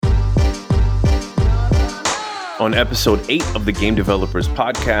On episode 8 of the Game Developers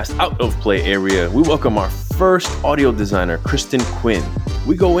Podcast, Out of Play Area, we welcome our first audio designer, Kristen Quinn.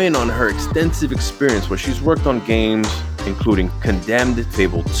 We go in on her extensive experience where she's worked on games including Condemned,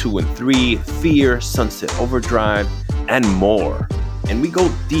 Fable 2 and 3, Fear, Sunset Overdrive, and more. And we go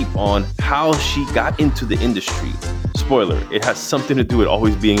deep on how she got into the industry. Spoiler, it has something to do with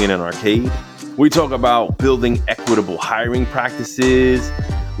always being in an arcade. We talk about building equitable hiring practices.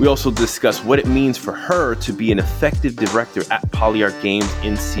 We also discuss what it means for her to be an effective director at Polyart Games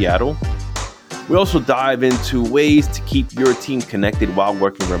in Seattle. We also dive into ways to keep your team connected while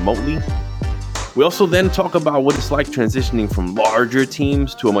working remotely. We also then talk about what it's like transitioning from larger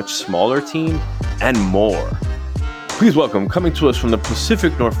teams to a much smaller team, and more. Please welcome, coming to us from the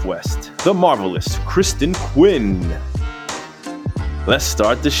Pacific Northwest, the marvelous Kristen Quinn. Let's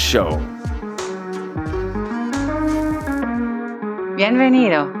start the show.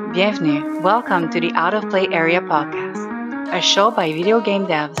 Bienvenue, welcome to the Out of Play Area podcast, a show by video game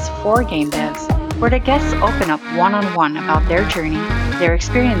devs for game devs, where the guests open up one-on-one about their journey, their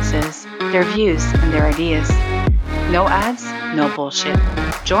experiences, their views, and their ideas. No ads, no bullshit.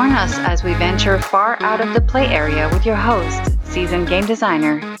 Join us as we venture far out of the play area with your host, seasoned game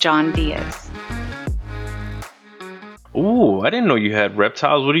designer, John Diaz. Ooh, I didn't know you had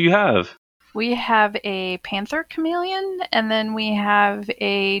reptiles. What do you have? We have a panther chameleon, and then we have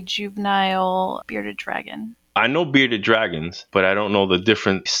a juvenile bearded dragon. I know bearded dragons, but I don't know the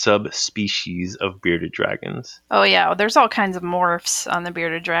different subspecies of bearded dragons. Oh yeah, there's all kinds of morphs on the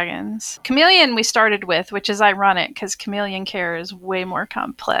bearded dragons. Chameleon we started with, which is ironic because chameleon care is way more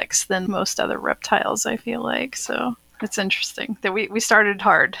complex than most other reptiles, I feel like. So it's interesting that we started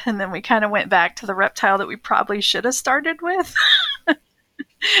hard, and then we kind of went back to the reptile that we probably should have started with.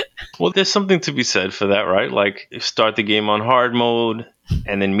 Well, there's something to be said for that, right? Like, you start the game on hard mode,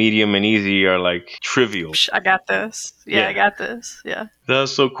 and then medium and easy are like trivial. I got this. Yeah, I got this. Yeah.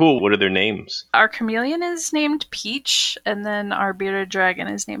 That's so cool. What are their names? Our chameleon is named Peach, and then our bearded dragon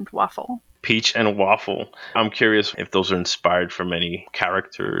is named Waffle. Peach and Waffle. I'm curious if those are inspired from any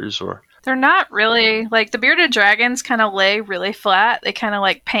characters or... They're not really. Like, the bearded dragons kind of lay really flat. They kind of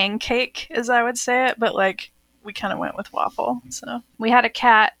like pancake, as I would say it, but like... we kind of went with Waffle. So we had a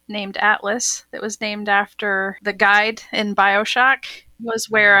cat named Atlas that was named after the guide in BioShock, was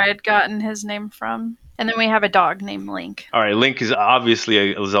where I had gotten his name from. And then we have a dog named Link. All right, Link is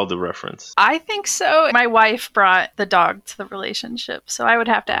obviously a Zelda reference. I think so. My wife brought the dog to the relationship, so I would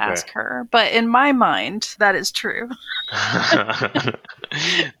have to ask her. But in my mind, that is true.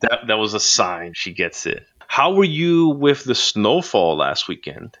 that was a sign. She gets it. How were you with the snowfall last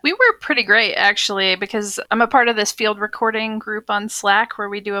weekend? We were pretty great, actually, because I'm a part of this field recording group on Slack where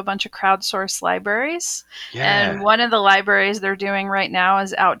we do a bunch of crowdsourced libraries. Yeah. And one of the libraries they're doing right now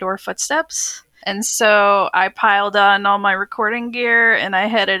is Outdoor Footsteps. And so I piled on all my recording gear and I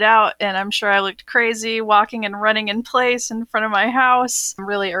headed out, and I'm sure I looked crazy walking and running in place in front of my house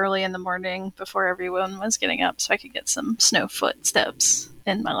really early in the morning before everyone was getting up so I could get some snow footsteps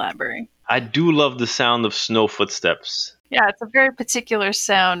in my library. I do love the sound of snow footsteps. Yeah, it's a very particular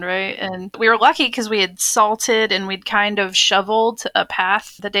sound, right? And we were lucky because we had salted and we'd kind of shoveled a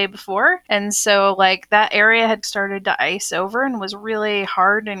path the day before. And so, like, that area had started to ice over and was really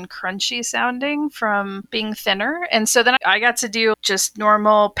hard and crunchy sounding from being thinner. And so then I got to do just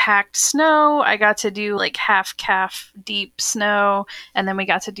normal packed snow. I got to do, like, half-calf deep snow. And then we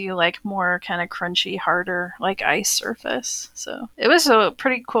got to do, like, more kind of crunchy, harder, like, ice surface. So it was a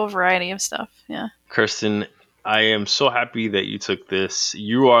pretty cool variety of stuff, yeah. Kirsten, I am so happy that you took this.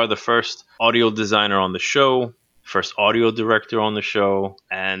 You are the first audio designer on the show, first audio director on the show,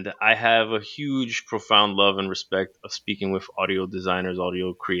 and I have a huge, profound love and respect of speaking with audio designers,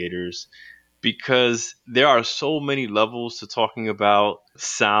 audio creators, because there are so many levels to talking about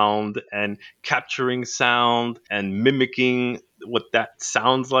sound and capturing sound and mimicking what that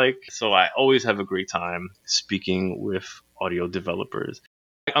sounds like. So I always have a great time speaking with audio developers.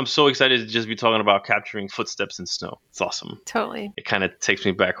 I'm so excited to just be talking about capturing footsteps in snow. It's awesome. Totally. It kind of takes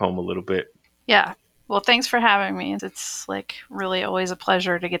me back home a little bit. Yeah. Well, thanks for having me. It's like really always a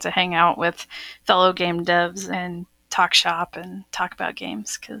pleasure to get to hang out with fellow game devs and talk shop and talk about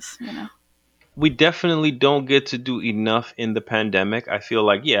games because, you know. We definitely don't get to do enough in the pandemic. I feel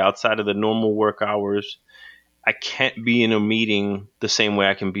like, outside of the normal work hours, I can't be in a meeting the same way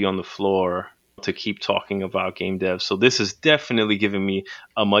I can be on the floor to keep talking about game dev. So this is definitely giving me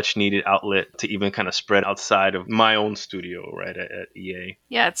a much needed outlet to even kind of spread outside of my own studio, right, at EA.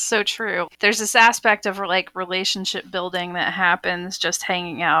 Yeah, it's so true. There's this aspect of like relationship building that happens just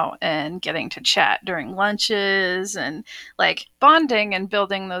hanging out and getting to chat during lunches and like bonding and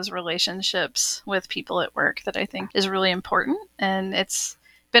building those relationships with people at work that I think is really important. And it's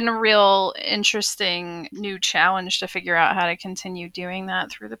been a real interesting new challenge to figure out how to continue doing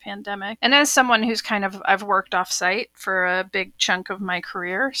that through the pandemic. And as someone who's I've worked off site for a big chunk of my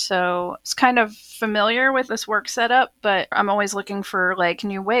career, so it's kind of familiar with this work setup, but I'm always looking for like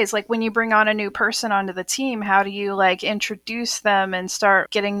new ways. Like when you bring on a new person onto the team, how do you like introduce them and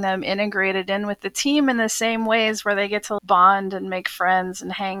start getting them integrated in with the team in the same ways where they get to bond and make friends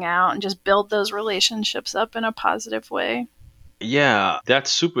and hang out and just build those relationships up in a positive way? Yeah,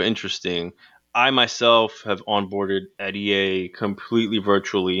 that's super interesting. I myself have onboarded at EA completely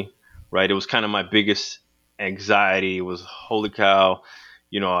virtually, right? It was kind of my biggest anxiety was, holy cow,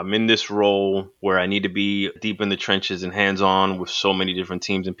 I'm in this role where I need to be deep in the trenches and hands-on with so many different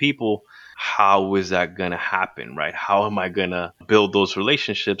teams and people. How is that going to happen, right? How am I going to build those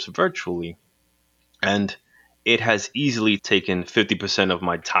relationships virtually? And it has easily taken 50% of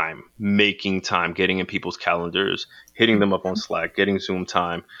my time, making time, getting in people's calendars, hitting them up on Slack, getting Zoom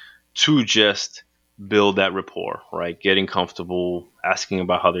time to just build that rapport, right? Getting comfortable, asking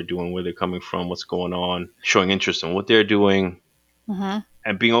about how they're doing, where they're coming from, what's going on, showing interest in what they're doing,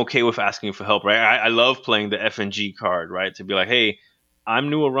 and being okay with asking for help, right? I love playing the FNG card, right? To be like, hey,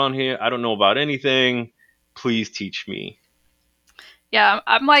 I'm new around here. I don't know about anything. Please teach me. Yeah,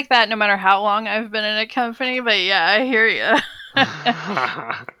 I'm like that no matter how long I've been in a company, but yeah, I hear you.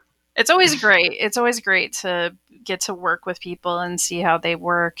 It's always great. It's always great to get to work with people and see how they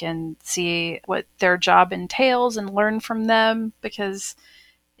work and see what their job entails and learn from them because,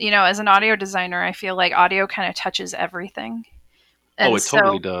 as an audio designer, I feel like audio kind of touches everything. And it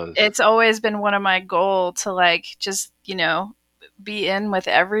totally does. It's always been one of my goals to like just, be in with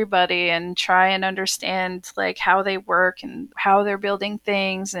everybody and try and understand like how they work and how they're building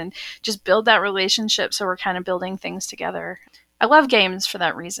things and just build that relationship so we're kind of building things together. I love games for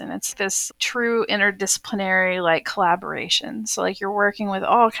that reason. It's this true interdisciplinary like collaboration. So like you're working with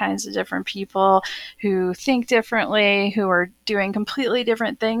all kinds of different people who think differently, who are doing completely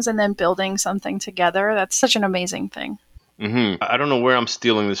different things and then building something together. That's such an amazing thing. I don't know where I'm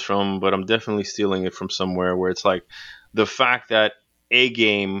stealing this from, but I'm definitely stealing it from somewhere where it's like the fact that a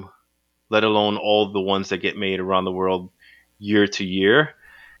game, let alone all the ones that get made around the world year to year,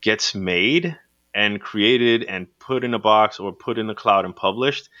 gets made and created and put in a box or put in the cloud and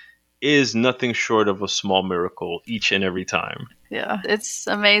published is nothing short of a small miracle each and every time. Yeah, it's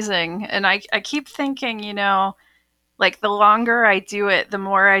amazing. And I keep thinking, like the longer I do it, the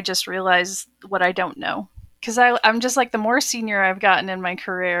more I just realize what I don't know. Because I'm just like the more senior I've gotten in my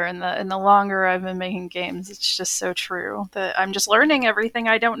career and the longer I've been making games, it's just so true that I'm just learning everything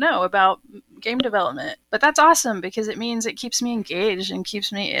I don't know about game development. But that's awesome because it means it keeps me engaged and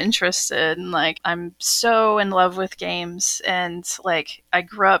keeps me interested. And like I'm so in love with games and like I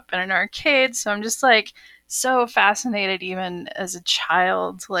grew up in an arcade, so I'm just like so fascinated even as a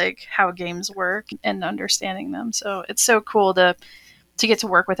child, like how games work and understanding them. So it's so cool to get to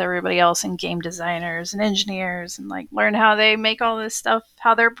work with everybody else and game designers and engineers and like learn how they make all this stuff,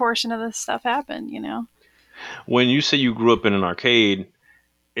 how their portion of this stuff happen, When you say you grew up in an arcade,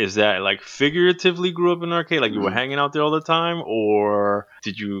 is that like figuratively grew up in an arcade? Like you were hanging out there all the time? Or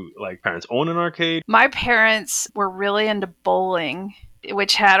did you like parents own an arcade? My parents were really into bowling,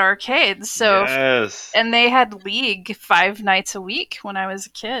 which had arcades. So, yes. And they had League 5 nights a week when I was a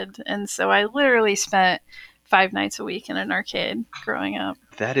kid. And so I literally spent 5 nights a week in an arcade growing up.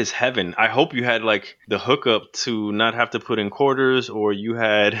 That is heaven. I hope you had like the hookup to not have to put in quarters, or you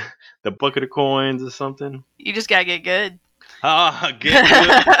had the bucket of coins or something. You just gotta get good. Get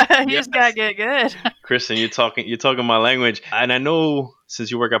good. You just gotta get good. Kristen, you're talking my language. And I know since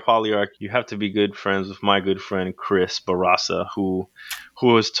you work at Polyarc, you have to be good friends with my good friend Chris Barassa, who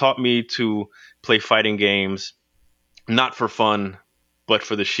has taught me to play fighting games, not for fun, but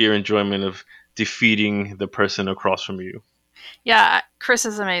for the sheer enjoyment of defeating the person across from you. Yeah, Chris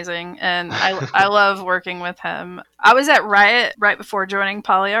is amazing, and I love working with him. I was at Riot right before joining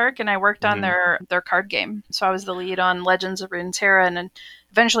Polyarc, and I worked on their card game. So I was the lead on Legends of Runeterra, and then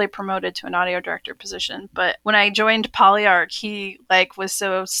eventually promoted to an audio director position. But when I joined Polyarc, he like was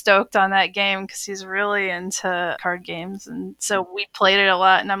so stoked on that game because he's really into card games, and so we played it a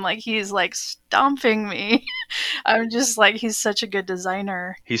lot. And I'm like, he's like stomping me. I'm just like, he's such a good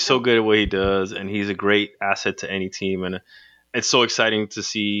designer. He's so good at what he does, and he's a great asset to any team. And it's so exciting to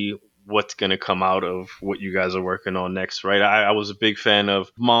see what's going to come out of what you guys are working on next, right? I was a big fan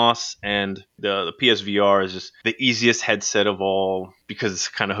of Moss, and the PSVR is just the easiest headset of all because it's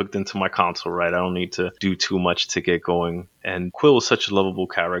kind of hooked into my console, right? I don't need to do too much to get going. And Quill is such a lovable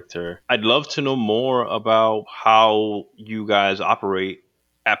character. I'd love to know more about how you guys operate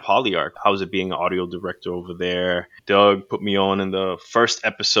at Polyarc. How's it being an audio director over there? Doug put me on in the first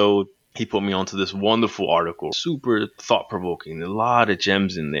episode. He put me onto this wonderful article, super thought-provoking, a lot of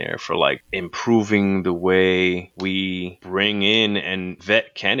gems in there for like improving the way we bring in and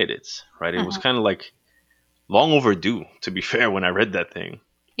vet candidates, right? It was kind of like long overdue, to be fair, when I read that thing.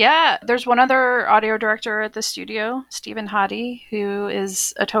 Yeah, there's one other audio director at the studio, Stephen Hadi, who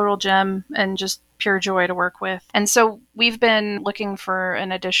is a total gem and just pure joy to work with. And so we've been looking for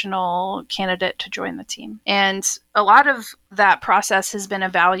an additional candidate to join the team. And a lot of that process has been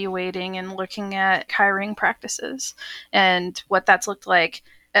evaluating and looking at hiring practices and what that's looked like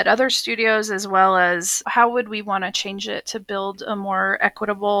at other studios, as well as how would we want to change it to build a more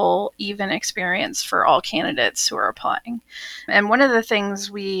equitable, even experience for all candidates who are applying. And one of the things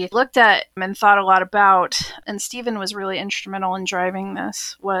we looked at and thought a lot about, and Stephen was really instrumental in driving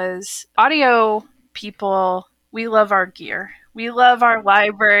this, was audio people, we love our gear. We love our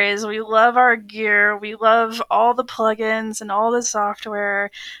libraries. We love our gear. We love all the plugins and all the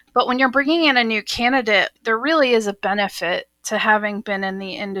software. But when you're bringing in a new candidate, there really is a benefit to having been in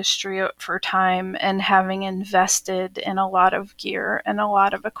the industry for time and having invested in a lot of gear and a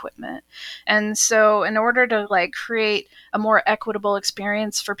lot of equipment. And so in order to like create a more equitable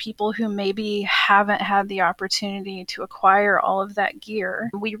experience for people who maybe haven't had the opportunity to acquire all of that gear,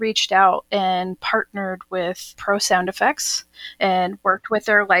 we reached out and partnered with Pro Sound Effects and worked with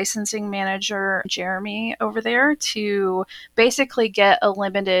their licensing manager, Jeremy, over there to basically get a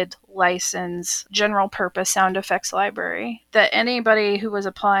limited license general purpose sound effects library that anybody who was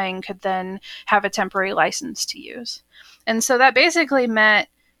applying could then have a temporary license to use. And so that basically meant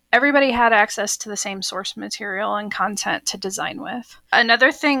everybody had access to the same source material and content to design with. Another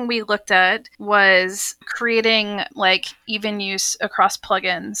thing we looked at was creating like even use across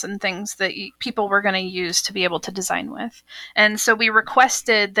plugins and things that people were going to use to be able to design with. And so we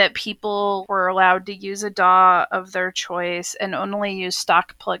requested that people were allowed to use a DAW of their choice and only use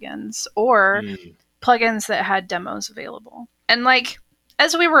stock plugins or plugins that had demos available. And like,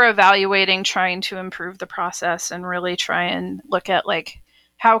 as we were evaluating, trying to improve the process and really try and look at like,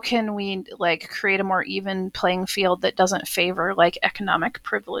 how can we like create a more even playing field that doesn't favor like economic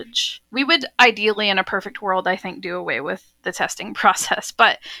privilege? We would ideally, in a perfect world, I think, do away with the testing process,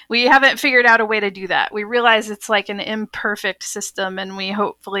 but we haven't figured out a way to do that. We realize it's like an imperfect system, and we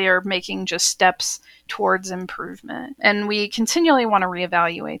hopefully are making just steps towards improvement. And we continually want to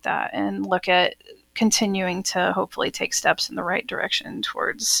reevaluate that and look at continuing to hopefully take steps in the right direction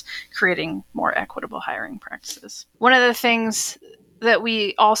towards creating more equitable hiring practices. One of the things that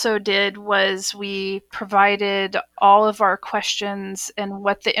we also did was we provided all of our questions and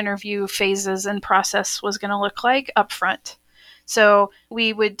what the interview phases and process was going to look like up front. So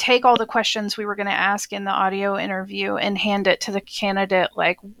we would take all the questions we were going to ask in the audio interview and hand it to the candidate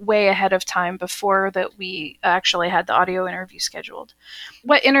like way ahead of time before that we actually had the audio interview scheduled.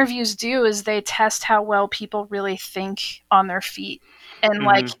 What interviews do is they test how well people really think on their feet and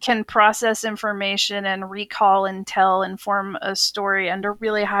like can process information and recall and tell and form a story under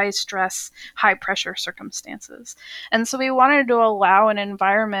really high stress, high pressure circumstances. And so we wanted to allow an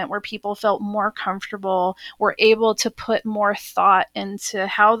environment where people felt more comfortable, were able to put more thought into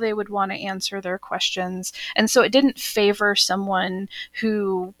how they would want to answer their questions. And so it didn't favor someone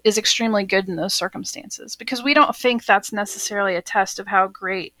who is extremely good in those circumstances, because we don't think that's necessarily a test of how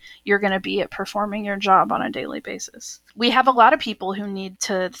great you're going to be at performing your job on a daily basis. We have a lot of people who need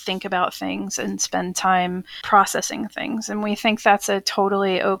to think about things and spend time processing things, and we think that's a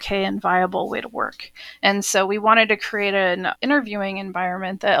totally okay and viable way to work. And so we wanted to create an interviewing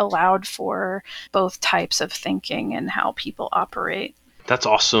environment that allowed for both types of thinking and how people operate. That's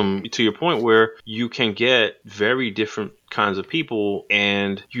awesome. To your point where you can get very different kinds of people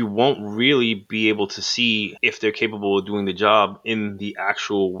and you won't really be able to see if they're capable of doing the job in the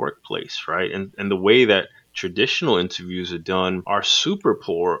actual workplace, right? And the way that traditional interviews are done are super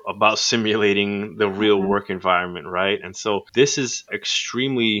poor about simulating the real work environment, right? And so this is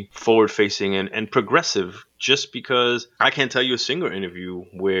extremely forward-facing and progressive, just because I can't tell you a single interview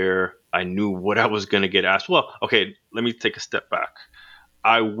where I knew what I was going to get asked. Well, okay, let me take a step back.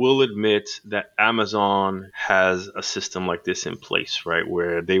 I will admit that Amazon has a system like this in place, right?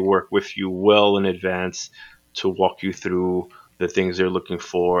 Where they work with you well in advance to walk you through the things they're looking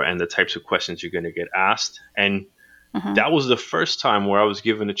for and the types of questions you're going to get asked. And That was the first time where I was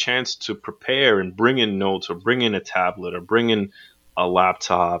given a chance to prepare and bring in notes or bring in a tablet or bring in a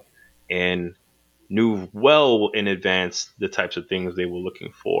laptop and knew well in advance the types of things they were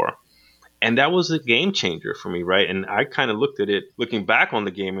looking for. And that was a game changer for me, right? And I kind of looked at it, looking back on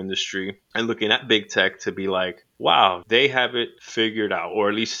the game industry and looking at big tech to be like, wow, they have it figured out, or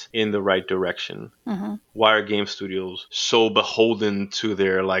at least in the right direction. Why are game studios so beholden to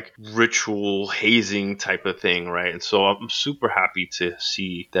their like ritual hazing type of thing, right? And so I'm super happy to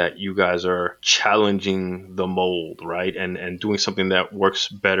see that you guys are challenging the mold, right? And doing something that works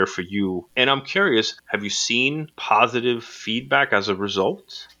better for you. And I'm curious, have you seen positive feedback as a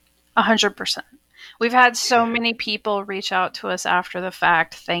result? 100%. We've had so many people reach out to us after the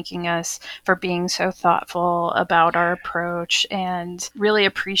fact, thanking us for being so thoughtful about our approach and really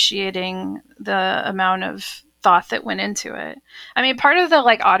appreciating the amount of thought that went into it. I mean, part of the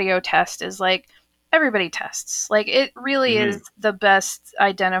like audio test is like everybody tests. Like it really is the best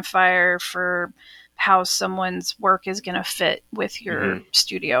identifier for how someone's work is going to fit with your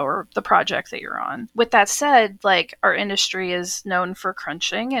studio or the project that you're on. With that said, like our industry is known for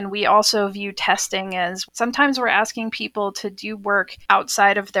crunching, and we also view testing as sometimes we're asking people to do work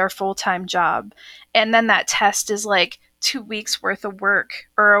outside of their full-time job. And then that test is like 2 weeks worth of work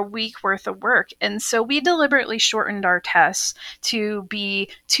or a week worth of work. And so we deliberately shortened our tests to be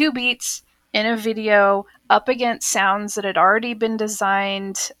 2 beats in a video up against sounds that had already been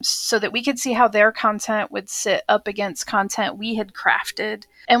designed so that we could see how their content would sit up against content we had crafted.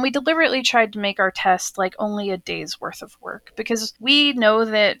 And we deliberately tried to make our test like only a day's worth of work because we know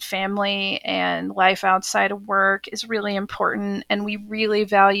that family and life outside of work is really important, and we really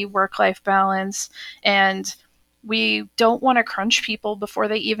value work-life balance, and we don't want to crunch people before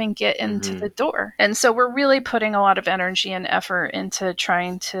they even get into the door. And so we're really putting a lot of energy and effort into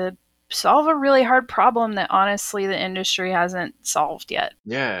trying to solve a really hard problem that honestly the industry hasn't solved yet.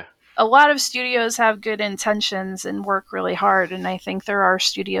 Yeah. A lot of studios have good intentions and work really hard, and I think there are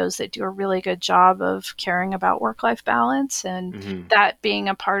studios that do a really good job of caring about work-life balance and that being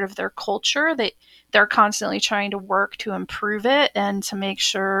a part of their culture, that they're constantly trying to work to improve it and to make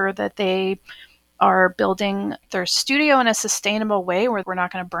sure that they are building their studio in a sustainable way where we're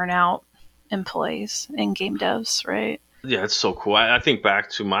not going to burn out employees and game devs, right? Yeah, it's so cool. I think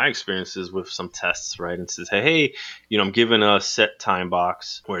back to my experiences with some tests, right? And says, hey, I'm given a set time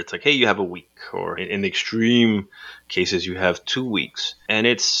box where it's like, hey, you have a week, or in the extreme cases, you have 2 weeks. And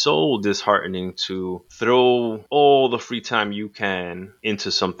it's so disheartening to throw all the free time you can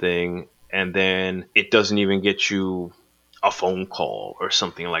into something, and then it doesn't even get you a phone call or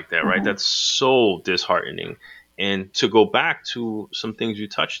something like that, right? That's so disheartening. And to go back to some things you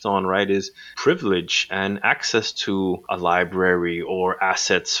touched on, right, is privilege and access to a library or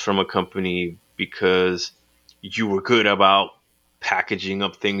assets from a company because you were good about packaging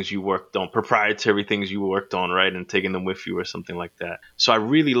up things you worked on, proprietary things you worked on, right, and taking them with you or something like that. So I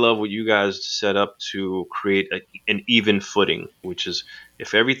really love what you guys set up to create an even footing, which is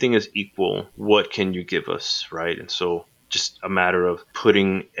if everything is equal, what can you give us, right? And so just a matter of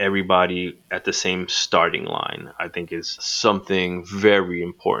putting everybody at the same starting line, I think is something very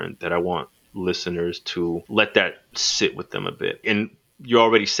important that I want listeners to let that sit with them a bit. And you're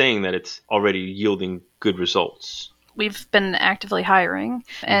already saying that it's already yielding good results. We've been actively hiring,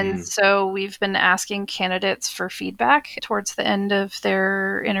 and so we've been asking candidates for feedback towards the end of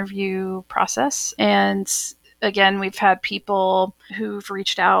their interview process. And again, we've had people who've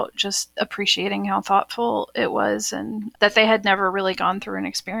reached out just appreciating how thoughtful it was and that they had never really gone through an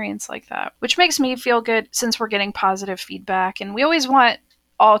experience like that, which makes me feel good since we're getting positive feedback. And we always want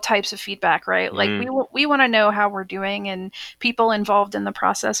all types of feedback, right? Like we want to know how we're doing, and people involved in the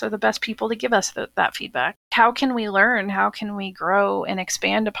process are the best people to give us that feedback. How can we learn? How can we grow and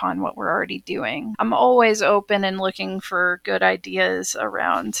expand upon what we're already doing? I'm always open and looking for good ideas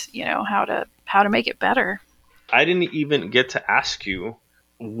around, how to make it better. I didn't even get to ask you,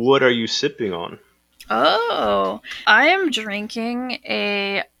 what are you sipping on? Oh, I am drinking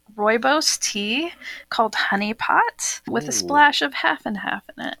a rooibos tea called Honey Pot with a splash of half and half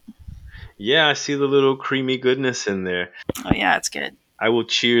in it. Yeah, I see the little creamy goodness in there. Oh yeah, it's good. I will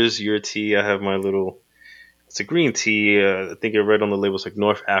cheers your tea. I have my little, it's a green tea. I think I read on the label, it's like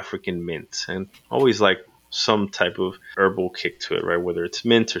North African mint, and always like some type of herbal kick to it, right? Whether it's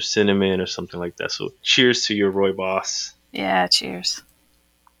mint or cinnamon or something like that. So cheers to your rooibos. Yeah, cheers.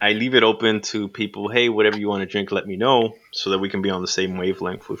 I leave it open to people, hey, whatever you want to drink, let me know so that we can be on the same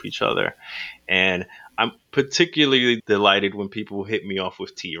wavelength with each other. And I'm particularly delighted when people hit me off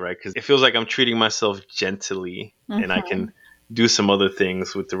with tea, right? Because it feels like I'm treating myself gently and I can do some other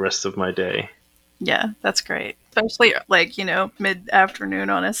things with the rest of my day. Yeah, that's great. Especially like, mid-afternoon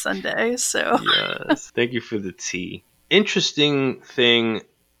on a Sunday. So, Yes. Thank you for the tea. Interesting thing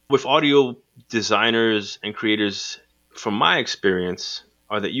with audio designers and creators, from my experience,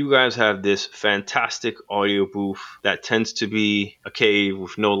 are that you guys have this fantastic audio booth that tends to be a cave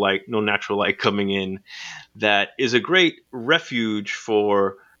with no light, no natural light coming in, that is a great refuge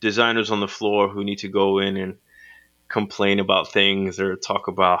for designers on the floor who need to go in and complain about things or talk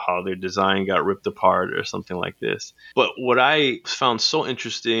about how their design got ripped apart or something like this. But what I found so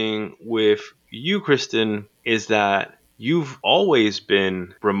interesting with you, Kristen, is that you've always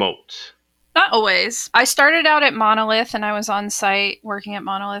been remote. not always. I started out at Monolith and I was on site working at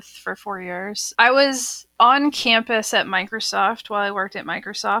Monolith for 4 years. I was on campus at Microsoft while I worked at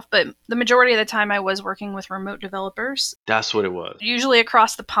Microsoft, but the majority of the time I was working with remote developers. That's what it was. Usually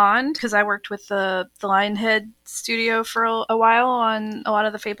across the pond, because I worked with the Lionhead studio for a while on a lot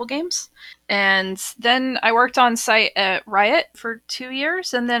of the Fable games. And then I worked on site at Riot for 2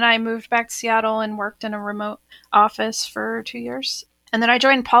 years, and then I moved back to Seattle and worked in a remote office for 2 years. And then I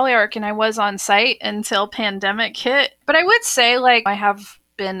joined Polyarch and I was on site until pandemic hit. But I would say like I have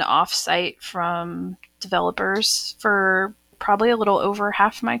been off site from developers for probably a little over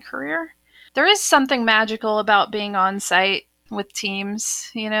half my career. There is something magical about being on site with teams,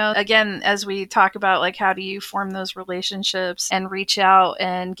 again, as we talk about like how do you form those relationships and reach out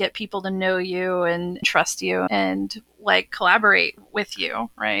and get people to know you and trust you and like collaborate with you,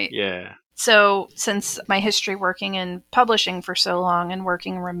 right? Yeah. So, since my history working in publishing for so long and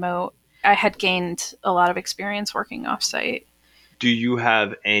working remote, I had gained a lot of experience working offsite. Do you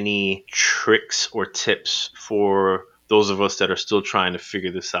have any tricks or tips for those of us that are still trying to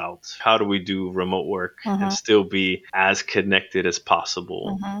figure this out? How do we do remote work and still be as connected as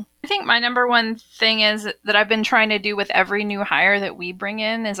possible? I think my number one thing is that I've been trying to do with every new hire that we bring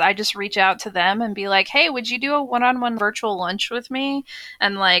in is I just reach out to them and be like, hey, would you do a one-on-one virtual lunch with me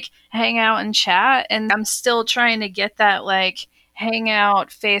and like hang out and chat? And I'm still trying to get that like hang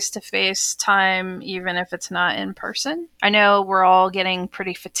out face-to-face time, even if it's not in person. I know we're all getting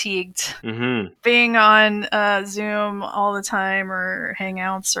pretty fatigued being on Zoom all the time or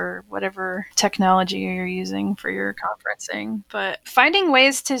Hangouts or whatever technology you're using for your conferencing. But finding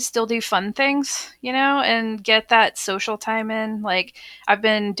ways to still do fun things, and get that social time in. Like I've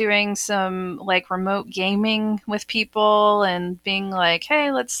been doing some like remote gaming with people and being like,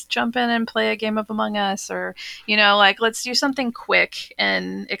 hey, let's jump in and play a game of Among Us or, like let's do something quick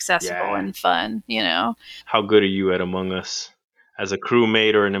and accessible and fun, How good are you at Among Us? As a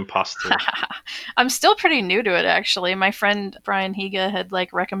crewmate or an imposter? I'm still pretty new to it, actually. My friend Brian Higa had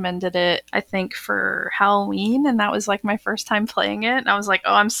like recommended it, I think, for Halloween, and that was like my first time playing it. And I was like,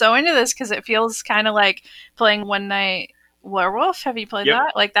 oh, I'm so into this because it feels kind of like playing One Night Werewolf. Have you played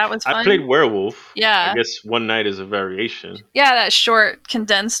that? Like that was fun. I played Werewolf. Yeah. I guess One Night is a variation. Yeah, that short,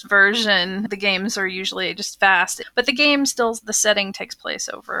 condensed version. The games are usually just fast, but the game still, the setting takes place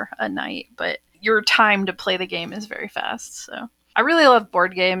over a night, but your time to play the game is very fast, so. I really love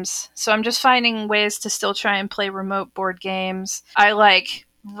board games, so I'm just finding ways to still try and play remote board games. I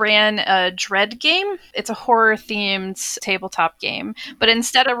ran a Dread game. It's a horror-themed tabletop game, but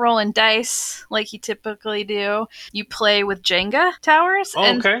instead of rolling dice like you typically do, you play with Jenga towers.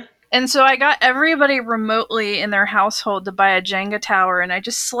 Oh, okay. And so I got everybody remotely in their household to buy a Jenga tower, and I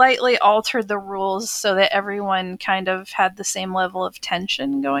just slightly altered the rules so that everyone kind of had the same level of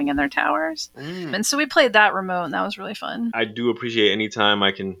tension going in their towers. And so we played that remote, and that was really fun. I do appreciate any time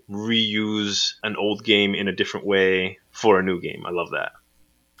I can reuse an old game in a different way for a new game. I love that.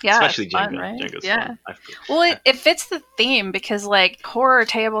 Yeah, especially Jenga. Fun, right? Jenga's yeah. Fun. Well, it fits the theme because like horror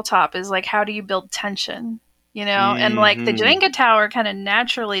tabletop is like how do you build tension? And like the Jenga tower kind of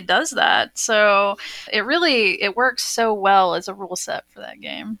naturally does that. So it works so well as a rule set for that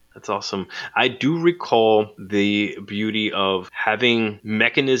game. That's awesome. I do recall the beauty of having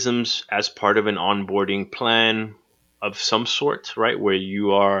mechanisms as part of an onboarding plan of some sort, right? Where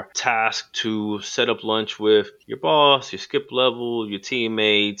you are tasked to set up lunch with your boss, your skip level, your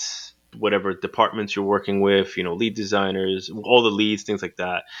teammates, whatever departments you're working with, lead designers, all the leads, things like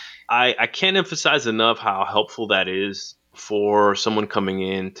that. I can't emphasize enough how helpful that is for someone coming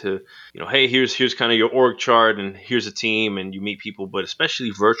in to, hey, here's kind of your org chart and here's a team and you meet people, but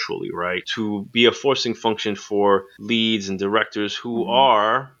especially virtually, right? To be a forcing function for leads and directors who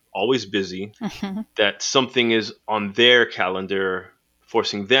are always busy, that something is on their calendar,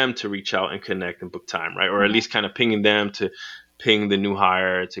 forcing them to reach out and connect and book time, right? Or at least kind of pinging them to ping the new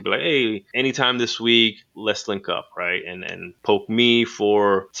hire to be like, hey, anytime this week, let's link up, right? And poke me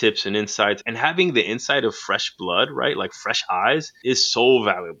for tips and insights. And having the insight of fresh blood, right? Like fresh eyes is so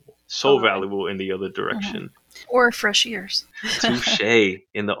valuable. So Totally. valuable in the other direction. Or fresh ears. Touche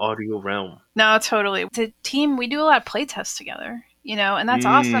in the audio realm. No, totally. The team, we do a lot of play tests together, and that's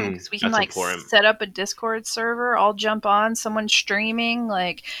awesome because we can important. set up a Discord server, all jump on, someone streaming,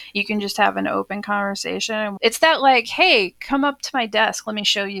 like you can just have an open conversation. It's that like, hey, come up to my desk, let me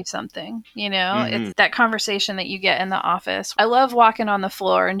show you something, It's that conversation that you get in the office. I love walking on the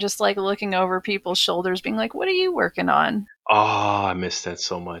floor and just like looking over people's shoulders being like, what are you working on? Oh, I miss that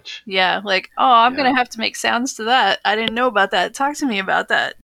so much. Yeah, like, I'm going to have to make sounds to that. I didn't know about that. Talk to me about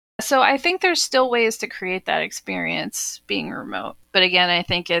that. So I think there's still ways to create that experience being remote. But again, I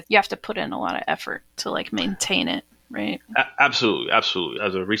think you have to put in a lot of effort to like maintain it, right? Absolutely. Absolutely.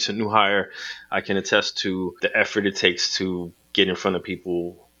 As a recent new hire, I can attest to the effort it takes to get in front of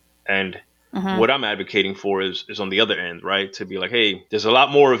people. And what I'm advocating for is on the other end, right? To be like, hey, there's a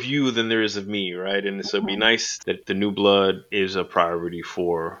lot more of you than there is of me, right? And so it'd be nice that the new blood is a priority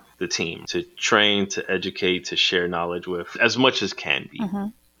for the team to train, to educate, to share knowledge with as much as can be.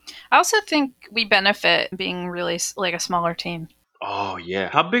 I also think we benefit being really like a smaller team. Oh, yeah.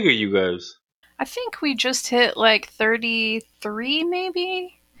 How big are you guys? I think we just hit like 33,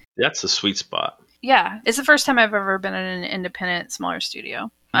 maybe. That's a sweet spot. Yeah. It's the first time I've ever been in an independent, smaller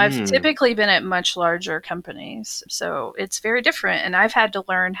studio. I've typically been at much larger companies, so it's very different. And I've had to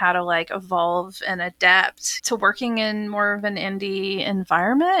learn how to like evolve and adapt to working in more of an indie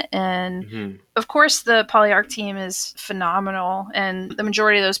environment. And of course, the Polyarc team is phenomenal, and the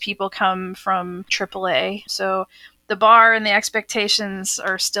majority of those people come from AAA. So the bar and the expectations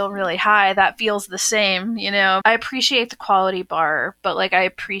are still really high. That feels the same, I appreciate the quality bar, but like I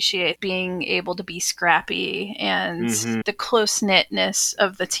appreciate being able to be scrappy and the close-knitness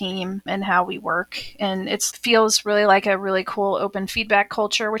of the team and how we work. And it feels really like a really cool open feedback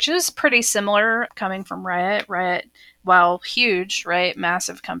culture, which is pretty similar coming from Riot. Riot, while huge, right,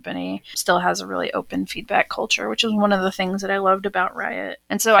 massive company, still has a really open feedback culture, which is one of the things that I loved about Riot.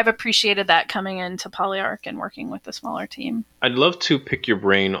 And so I've appreciated that coming into Polyarc and working with the smaller team. I'd love to pick your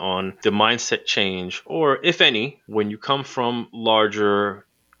brain on the mindset change, or if any, when you come from larger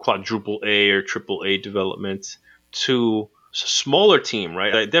quadruple A or triple A development to a smaller team,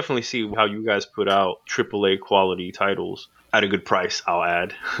 right? I definitely see how you guys put out triple A quality titles. At a good price, I'll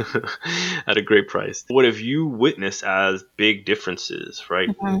add. At a great price. What have you witnessed as big differences, right?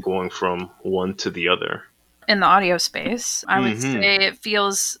 Going from one to the other? In the audio space, I would say it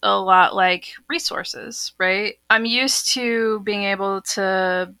feels a lot like resources, right? I'm used to being able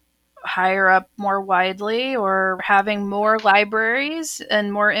to hire up more widely or having more libraries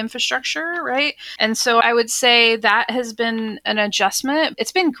and more infrastructure, right? And so I would say that has been an adjustment.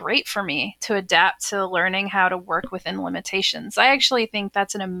 It's been great for me to adapt to learning how to work within limitations. I actually think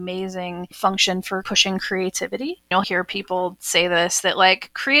that's an amazing function for pushing creativity. You'll hear people say this, that like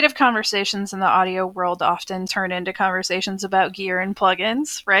creative conversations in the audio world often turn into conversations about gear and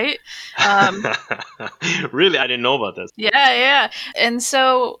plugins, right? Really? I didn't know about this. Yeah. And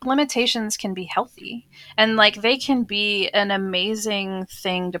so limitations can be healthy, and like they can be an amazing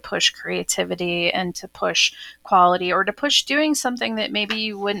thing to push creativity and to push quality, or to push doing something that maybe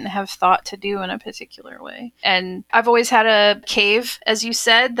you wouldn't have thought to do in a particular way. And I've always had a cave, as you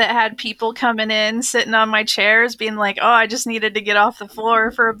said, that had people coming in, sitting on my chairs, being like, oh, I just needed to get off the floor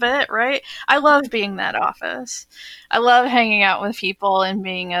for a bit, right? I love being that office. I love hanging out with people and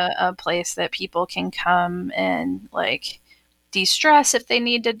being a place that people can come and like de-stress if they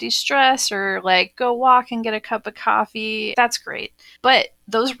need to de-stress, or like go walk and get a cup of coffee. That's great. But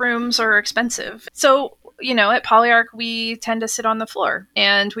those rooms are expensive. So, at Polyarc, we tend to sit on the floor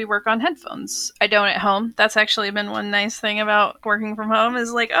and we work on headphones. I don't at home. That's actually been one nice thing about working from home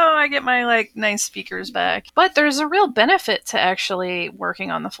is like, oh, I get my like nice speakers back. But there's a real benefit to actually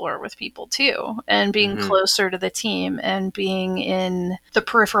working on the floor with people too, and being closer to the team and being in the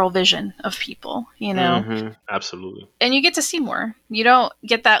peripheral vision of people, Absolutely. And you get to see more. You don't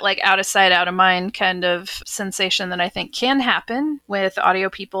get that like out of sight, out of mind kind of sensation that I think can happen with audio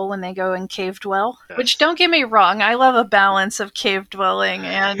people when they go and cave dwell, which don't get me wrong. I love a balance of cave dwelling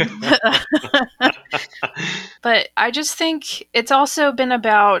and, but I just think it's also been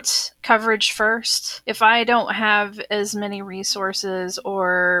about coverage first. If I don't have as many resources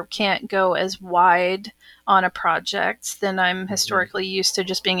or can't go as wide on a project, then I'm historically used to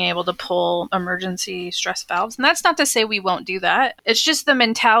just being able to pull emergency stress valves. And that's not to say we won't do that. It's just the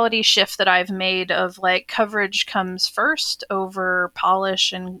mentality shift that I've made of like coverage comes first over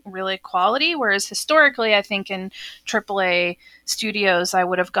polish and really quality. Whereas historically, I think in AAA studios, I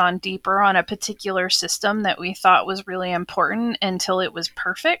would have gone deeper on a particular system that we thought was really important until it was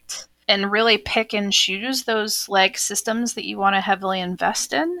perfect, and really pick and choose those like systems that you want to heavily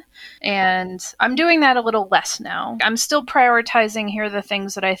invest in. And I'm doing that a little less now. I'm still prioritizing here the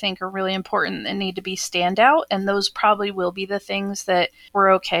things that I think are really important and need to be standout, and those probably will be the things that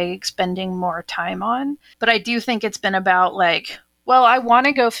we're okay spending more time on. But I do think it's been about like, well, I want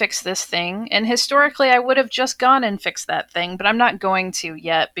to go fix this thing, and historically I would have just gone and fixed that thing, but I'm not going to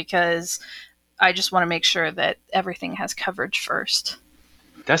yet because I just want to make sure that everything has coverage first.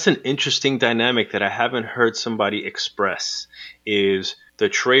 That's an interesting dynamic that I haven't heard somebody express, is the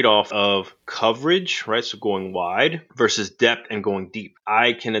trade-off of coverage, right? So going wide versus depth and going deep.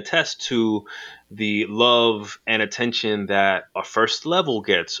 I can attest to the love and attention that a first level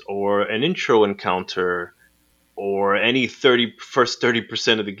gets, or an intro encounter, or any first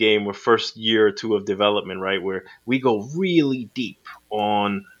 30% of the game, or first year or two of development, right? Where we go really deep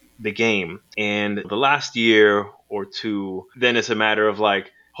on the game. And the last year or two, then it's a matter of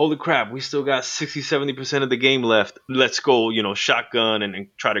like, holy crap, we still got 60-70% of the game left. Let's go, shotgun and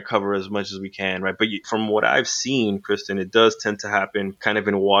try to cover as much as we can, right? But from what I've seen, Kristen, it does tend to happen kind of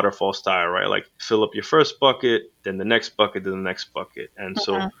in waterfall style, right? Like fill up your first bucket, then the next bucket, then the next bucket. And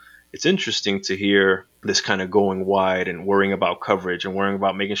so it's interesting to hear this kind of going wide and worrying about coverage and worrying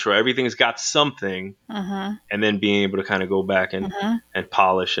about making sure everything's got something, and then being able to kind of go back and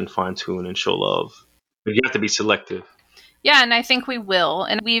polish and fine tune and show love. But you have to be selective. Yeah, and I think we will.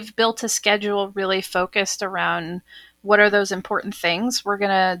 And we've built a schedule really focused around what are those important things. We're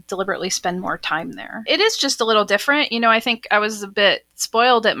going to deliberately spend more time there. It is just a little different. I think I was a bit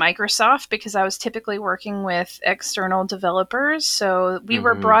spoiled at Microsoft because I was typically working with external developers. So we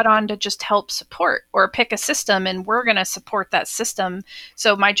were brought on to just help support or pick a system, and we're going to support that system.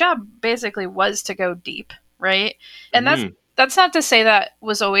 So my job basically was to go deep, right? And that's not to say that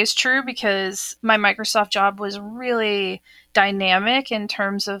was always true, because my Microsoft job was really dynamic in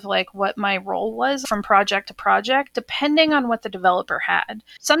terms of like what my role was from project to project, depending on what the developer had.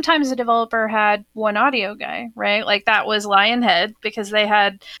 Sometimes the developer had one audio guy, right? Like that was Lionhead, because they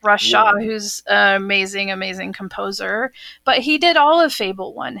had Russ Shaw, who's an amazing, amazing composer, but he did all of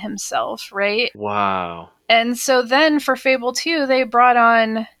Fable 1 himself, right? Wow. And so then for Fable 2, they brought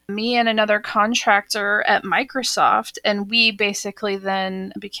on me and another contractor at Microsoft, and we basically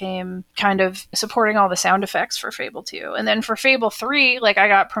then became kind of supporting all the sound effects for Fable 2. And then for Fable 3, like I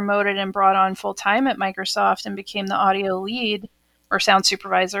got promoted and brought on full time at Microsoft and became the audio lead or sound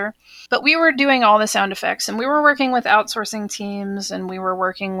supervisor. But we were doing all the sound effects, and we were working with outsourcing teams, and we were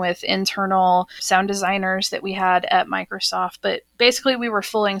working with internal sound designers that we had at Microsoft. But basically we were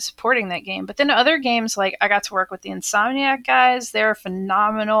fully supporting that game. But then other games, like I got to work with the Insomniac guys. They're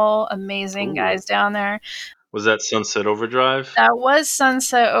phenomenal, amazing guys down there. Was that Sunset Overdrive? That was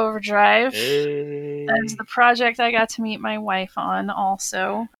Sunset Overdrive. Hey. That's the project I got to meet my wife on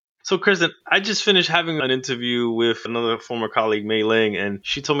also. So, Kristen, I just finished having an interview with another former colleague, Mei Ling, and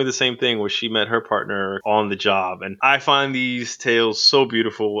she told me the same thing, where she met her partner on the job. And I find these tales so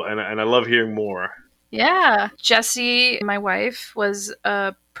beautiful, and I love hearing more. Yeah. Jessie, my wife, was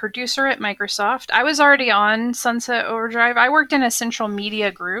a producer at Microsoft. I was already on Sunset Overdrive. I worked in a central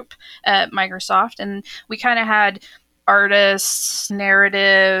media group at Microsoft, and we kind of had artists,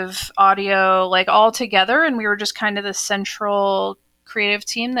 narrative, audio, like all together, and we were just kind of the central creative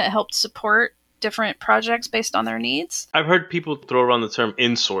team that helped support different projects based on their needs. I've heard people throw around the term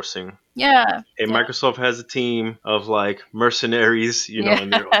insourcing. Yeah. And Microsoft has a team of like mercenaries,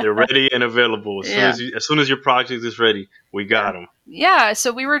 and they're ready and available. As soon as your project is ready, we got them. Yeah,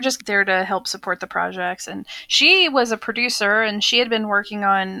 so we were just there to help support the projects. And she was a producer, and she had been working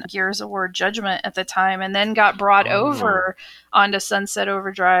on Gears of War Judgment at the time, and then got brought over onto Sunset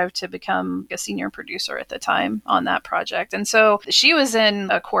Overdrive to become a senior producer at the time on that project. And so she was in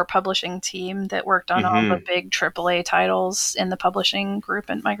a core publishing team that worked on all the big AAA titles in the publishing group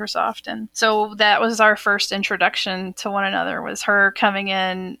at Microsoft. And so that was our first introduction to one another, was her coming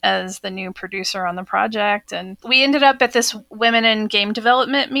in as the new producer on the project. And we ended up at this Women in Game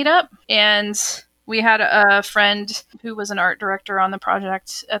Development meetup, and we had a friend who was an art director on the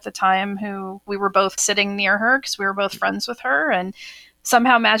project at the time, who we were both sitting near her because we were both friends with her. And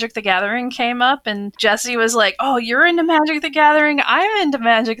somehow Magic the Gathering came up, and Jessie was like, "Oh, you're into Magic the Gathering? I'm into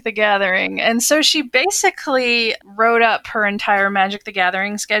Magic the Gathering." And so she basically wrote up her entire Magic the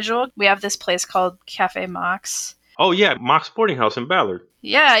Gathering schedule. We have this place called Cafe Mox. Oh, yeah, Mox Sporting House in Ballard.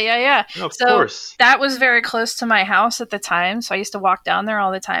 Yeah. Of So course. that was very close to my house at the time. So I used to walk down there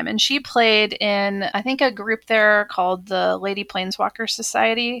all the time. And she played in, I think, a group there called the Lady Planeswalker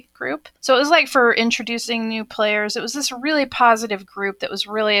Society group. So it was like for introducing new players. It was this really positive group that was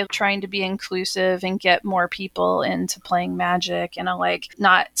really trying to be inclusive and get more people into playing Magic in a like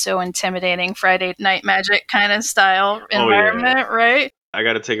not so intimidating Friday night Magic kind of style environment, right? I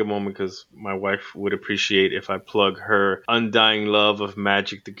got to take a moment because my wife would appreciate if I plug her undying love of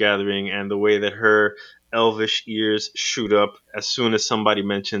Magic the Gathering and the way that her elvish ears shoot up as soon as somebody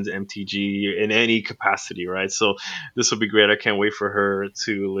mentions MTG in any capacity, right? So this will be great. I can't wait for her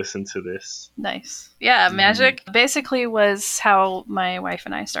to listen to this. Nice. Yeah, Magic basically was how my wife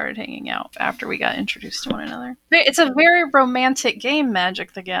and I started hanging out after we got introduced to one another. It's a very romantic game,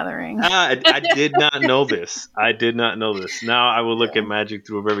 Magic the Gathering. I did not know this. Now I will look at Magic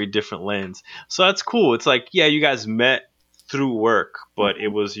through a very different lens. So that's cool. It's like, yeah, you guys met through work, but it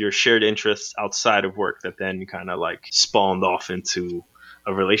was your shared interests outside of work that then kind of like spawned off into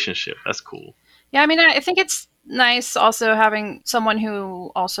a relationship. That's cool. Yeah, I mean, I think it's nice also having someone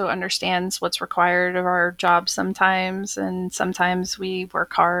who also understands what's required of our job sometimes, and sometimes we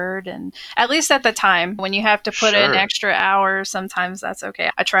work hard, and at least at the time when you have to put in extra hours, sometimes that's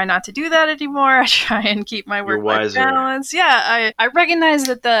okay. I try not to do that anymore. I try and keep my work-life balance. Yeah, I recognize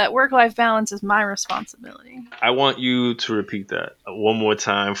that the work-life balance is my responsibility. I want you to repeat that one more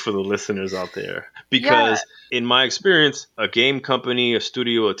time for the listeners out there, because in my experience, a game company, a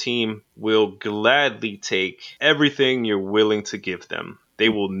studio, a team will gladly take everything you're willing to give them. They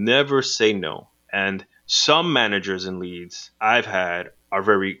will never say no. And some managers and leads I've had are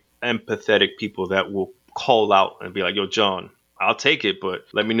very empathetic people that will call out and be like, "Yo, John, I'll take it, but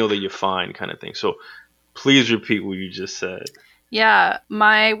let me know that you're fine," kind of thing. So please repeat what you just said. Yeah,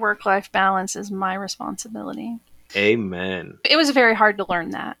 my work-life balance is my responsibility. Amen. It was very hard to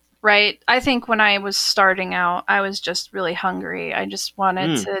learn that. Right. I think when I was starting out, I was just really hungry. I just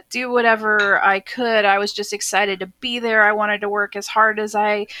wanted to do whatever I could. I was just excited to be there. I wanted to work as hard as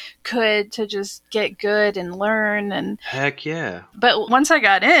I could to just get good and learn. And heck yeah. But once I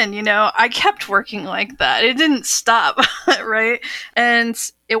got in, I kept working like that. It didn't stop. Right. And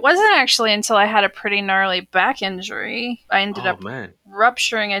it wasn't actually until I had a pretty gnarly back injury. I ended up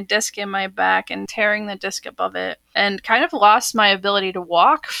rupturing a disc in my back and tearing the disc above it, and kind of lost my ability to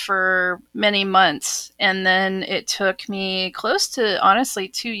walk for many months. And then it took me close to, honestly,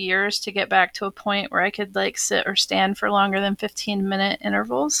 2 years to get back to a point where I could like sit or stand for longer than 15-minute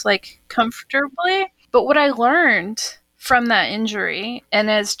intervals, like comfortably. But what I learned from that injury, and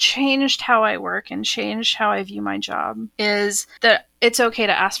has changed how I work and changed how I view my job, is that it's okay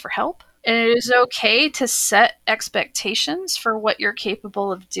to ask for help. And it is okay to set expectations for what you're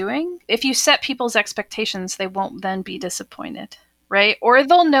capable of doing. If you set people's expectations, they won't then be disappointed, right? Or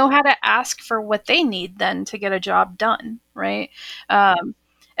they'll know how to ask for what they need then to get a job done, right?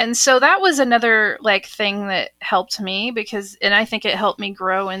 And so that was another like thing that helped me, and I think it helped me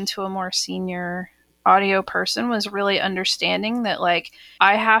grow into a more senior audio person, was really understanding that like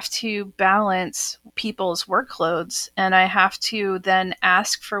I have to balance people's workloads, and I have to then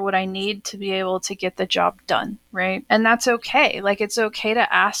ask for what I need to be able to get the job done, right? And that's okay. Like, it's okay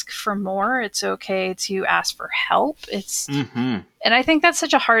to ask for more. It's okay to ask for help. And I think that's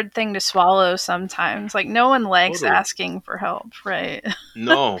such a hard thing to swallow sometimes. Like, no one likes asking for help, right?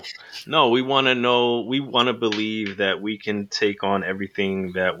 No, we want to believe that we can take on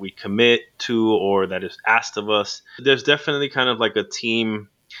everything that we commit to or that is asked of us. There's definitely kind of like a team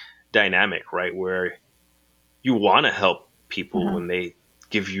dynamic, right? Where you want to help people when they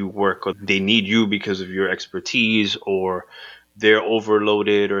give you work, or they need you because of your expertise, or they're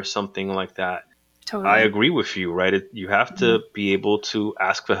overloaded or something like that. Totally. I agree with you, right? You have to be able to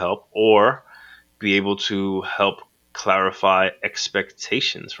ask for help, or be able to help clarify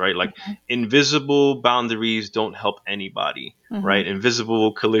expectations, right? Like invisible boundaries don't help anybody, right?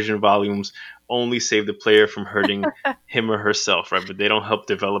 Invisible collision volumes only save the player from hurting him or herself, right? But they don't help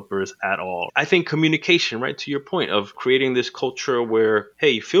developers at all. I think communication, right? To your point of creating this culture where,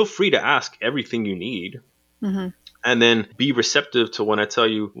 hey, feel free to ask everything you need. And then be receptive to when I tell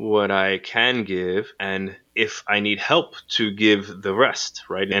you what I can give, and if I need help to give the rest,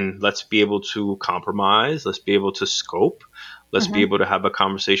 right? And let's be able to compromise. Let's be able to scope. Let's be able to have a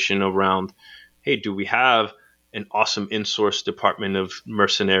conversation around, hey, do we have an awesome in-source department of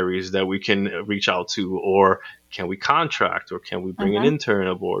mercenaries that we can reach out to, or can we contract, or can we bring an intern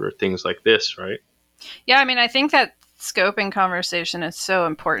aboard, or things like this, right? Yeah, I mean, I think that scoping conversation is so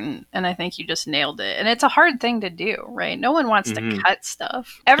important, and I think you just nailed it. And it's a hard thing to do, right? No one wants to cut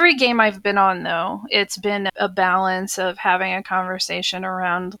stuff. Every game I've been on, though, it's been a balance of having a conversation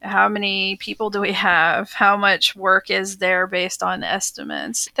around how many people do we have, how much work is there based on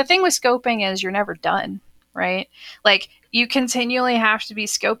estimates. The thing with scoping is you're never done, right? Like, you continually have to be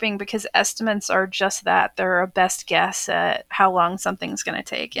scoping because estimates are just that. They're a best guess at how long something's going to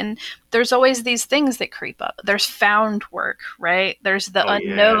take. And there's always these things that creep up. There's found work, right? There's the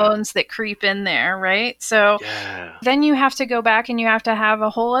unknowns that creep in there, right? So then you have to go back and you have to have a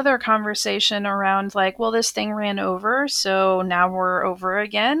whole other conversation around like, well, this thing ran over, so now we're over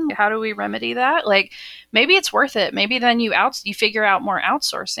again. How do we remedy that? Like, maybe it's worth it. Maybe then you figure out more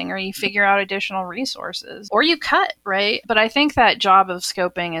outsourcing, or you figure out additional resources, or you cut, right? But I think that job of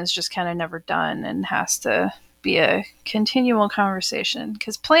scoping is just kind of never done and has to be a continual conversation,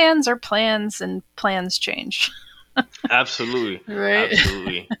 because plans are plans and plans change. Absolutely. Right.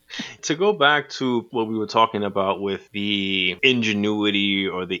 Absolutely. To go back to what we were talking about with the ingenuity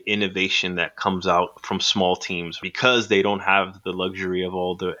or the innovation that comes out from small teams because they don't have the luxury of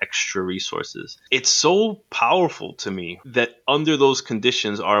all the extra resources. It's so powerful to me that under those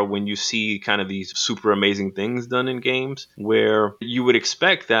conditions are when you see kind of these super amazing things done in games where you would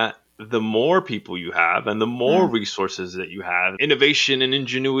expect that the more people you have and the more resources that you have, innovation and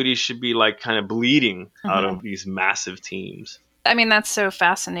ingenuity should be like kind of bleeding out of these massive teams. I mean, that's so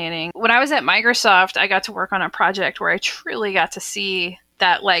fascinating. When I was at Microsoft, I got to work on a project where I truly got to see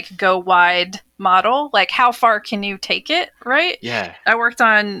that like go wide model, like how far can you take it, right? Yeah. I worked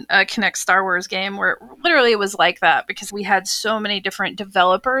on a Kinect Star Wars game where literally it was like that because we had so many different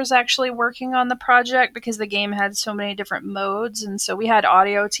developers actually working on the project because the game had so many different modes. And so we had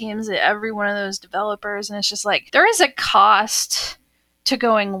audio teams at every one of those developers. And it's just like, there is a cost to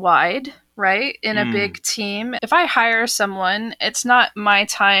going wide, right? In a big team. If I hire someone, it's not my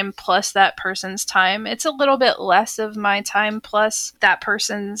time plus that person's time. It's a little bit less of my time plus that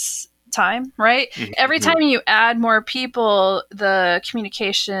person's time, right? Every time you add more people, the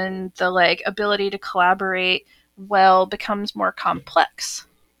communication, the like ability to collaborate well becomes more complex.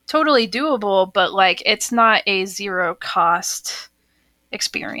 Totally doable, but like it's not a zero cost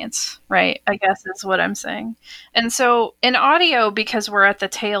experience, right? I guess is what I'm saying. And so in audio, because we're at the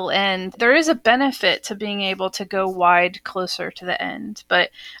tail end, there is a benefit to being able to go wide closer to the end.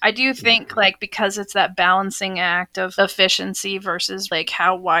 But I do think like because it's that balancing act of efficiency versus like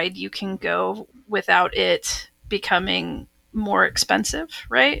how wide you can go without it becoming more expensive,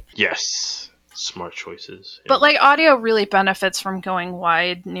 right? Yes. Smart choices. Yeah. But like audio really benefits from going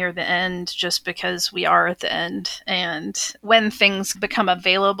wide near the end just because we are at the end. And when things become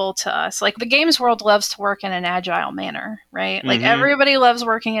available to us, like the games world loves to work in an agile manner, right? Like everybody loves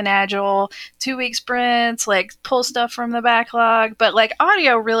working in agile, 2-week sprints, like pull stuff from the backlog. But like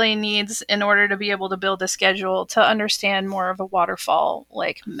audio really needs, in order to be able to build a schedule, to understand more of a waterfall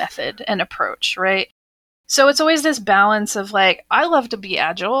like method and approach, right? So it's always this balance of like, I love to be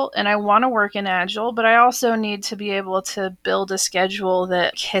agile and I want to work in agile, but I also need to be able to build a schedule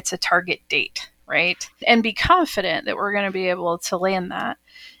that hits a target date, right? And be confident that we're going to be able to land that.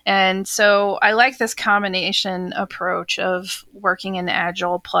 And so I like this combination approach of working in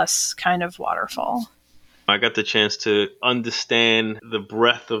agile plus kind of waterfall. I got the chance to understand the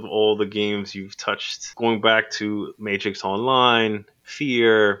breadth of all the games you've touched, going back to Matrix Online,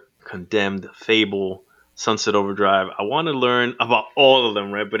 Fear, Condemned, Fable, Sunset Overdrive. I want to learn about all of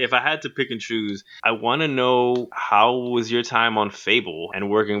them, right? But if I had to pick and choose, I want to know, how was your time on Fable and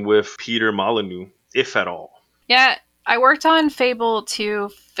working with Peter Molyneux, if at all? Yeah, I worked on Fable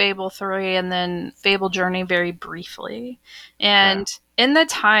 2, Fable 3, and then Fable Journey very briefly. And in the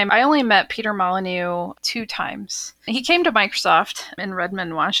time, I only met Peter Molyneux 2 times. He came to Microsoft in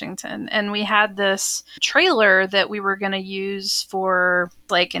Redmond, Washington, and we had this trailer that we were going to use for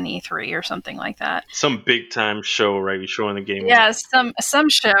like an E3 or something like that. Some big time show, right? You're showing the game. Yeah, some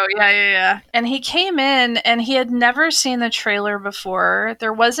show. Yeah. And he came in and he had never seen the trailer before.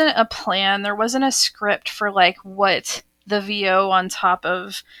 There wasn't a plan. There wasn't a script for like what the VO on top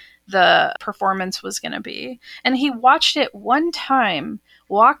of the performance was going to be. And he watched it one time,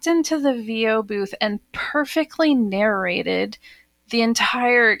 walked into the VO booth and perfectly narrated the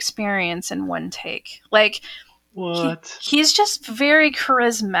entire experience in one take. Like, what? He's just very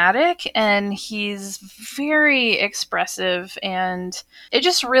charismatic and he's very expressive, and it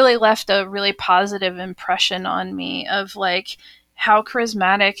just really left a really positive impression on me of like how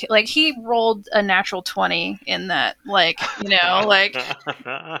charismatic, like he rolled a natural 20 in that, like, like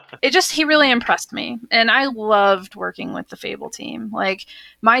he really impressed me. And I loved working with the Fable team. Like,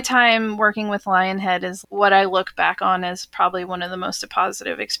 my time working with Lionhead is what I look back on as probably one of the most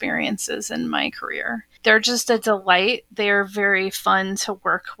positive experiences in my career. They're just a delight. They're very fun to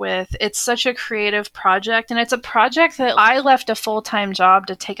work with. It's such a creative project, and it's a project that I left a full-time job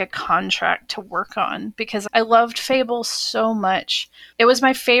to take a contract to work on because I loved Fable so much. It was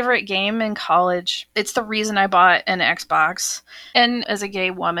my favorite game in college. It's the reason I bought an Xbox. And as a gay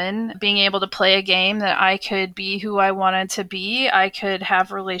woman, being able to play a game that I could be who I wanted to be, I could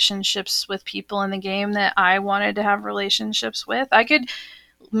have relationships with people in the game that I wanted to have relationships with. I could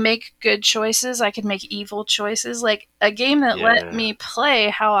make good choices. I could make evil choices. Like, a game that let me play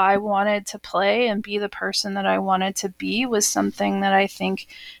how I wanted to play and be the person that I wanted to be was something that I think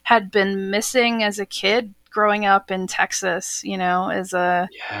had been missing as a kid growing up in Texas, as a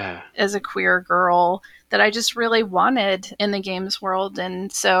queer girl, that I just really wanted in the games world.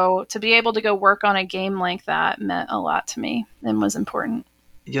 And so to be able to go work on a game like that meant a lot to me and was important.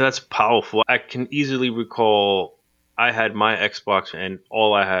 Yeah, that's powerful. I can easily recall I had my Xbox and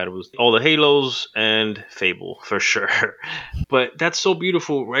all I had was all the Halos and Fable for sure. But that's so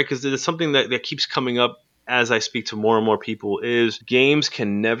beautiful, right? Because there's something that keeps coming up as I speak to more and more people is games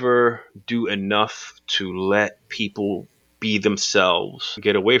can never do enough to let people be themselves,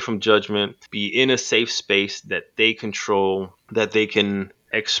 get away from judgment, be in a safe space that they control, that they can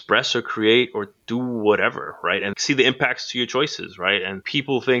express or create or do whatever, right? And see the impacts to your choices, right? And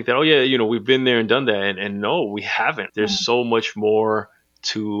people think that, oh yeah, we've been there and done that. And no, we haven't. There's so much more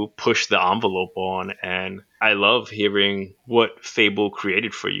to push the envelope on. And I love hearing what Fable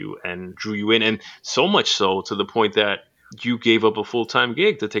created for you and drew you in. And so much so to the point that you gave up a full-time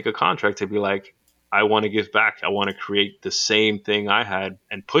gig to take a contract to be like, I want to give back. I want to create the same thing I had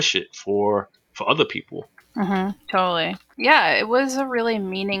and push it for other people. Totally. Yeah, it was a really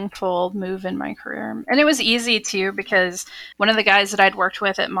meaningful move in my career. And it was easy too, because one of the guys that I'd worked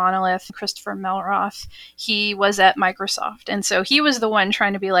with at Monolith, Christopher Melroth, he was at Microsoft. And so he was the one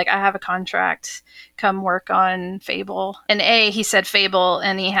trying to be like, I have a contract, come work on Fable. And A, he said Fable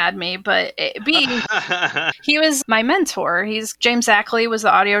and he had me, but B, he was my mentor. James Ackley was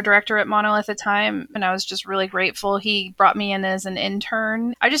the audio director at Monolith at the time, and I was just really grateful. He brought me in as an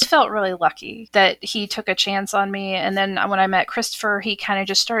intern. I just felt really lucky that he took a chance on me. And then when I met Christopher, he kind of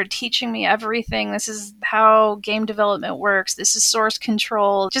just started teaching me everything. This is how game development works. This is source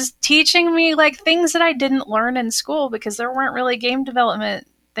control. Just teaching me like things that I didn't learn in school because there weren't really game development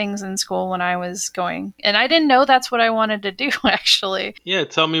things in school when I was going. And I didn't know that's what I wanted to do, actually. Yeah,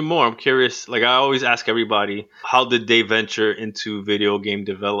 tell me more. I'm curious. Like, I always ask everybody, how did they venture into video game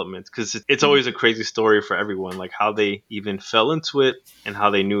development? Because it's always a crazy story for everyone, like how they even fell into it and how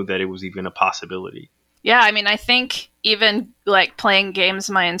they knew that it was even a possibility. Yeah, I mean, I think even like playing games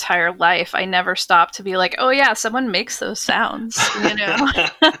my entire life, I never stopped to be like, oh yeah, someone makes those sounds,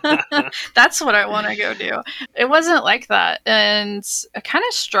 That's what I want to go do. It wasn't like that. And I kind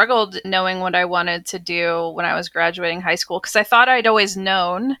of struggled knowing what I wanted to do when I was graduating high school because I thought I'd always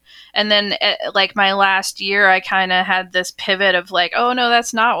known. And then like my last year, I kind of had this pivot of like, oh no,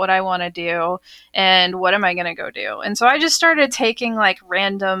 that's not what I want to do. And what am I going to go do? And so I just started taking like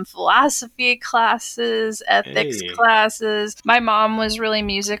random philosophy classes, ethics classes. My mom was really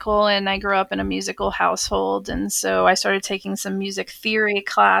musical and I grew up in a musical household. And so I started taking some music theory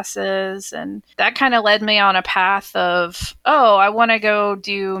classes, and that kind of led me on a path of, oh, I want to go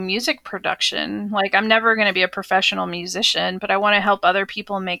do music production. Like, I'm never going to be a professional musician, but I want to help other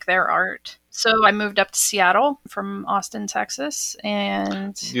people make their art. So I moved up to Seattle from Austin, Texas,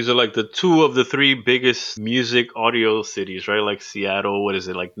 and these are like the two of the three biggest music audio cities, right? Like Seattle, what is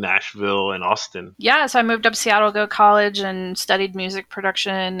it, like Nashville and Austin? Yeah, so I moved up to Seattle to go to college and studied music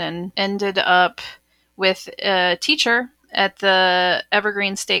production and ended up with a teacher at the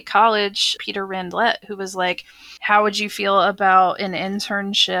Evergreen State College, Peter Randlett, who was like, how would you feel about an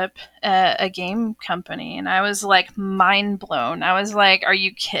internship at a game company? And I was like mind blown. I was like, are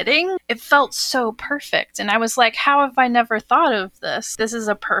you kidding? It felt so perfect. And I was like, how have I never thought of this? This is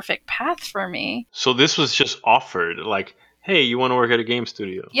a perfect path for me. So this was just offered, like, hey, you want to work at a game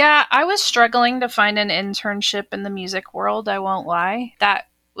studio? Yeah, I was struggling to find an internship in the music world, I won't lie. That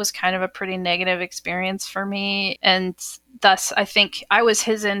was kind of a pretty negative experience for me. And thus, I think I was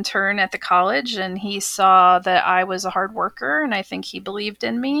his intern at the college, and he saw that I was a hard worker, and I think he believed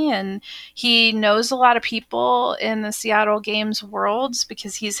in me. And he knows a lot of people in the Seattle games world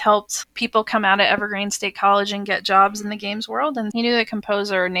because he's helped people come out of Evergreen State College and get jobs in the games world. And he knew the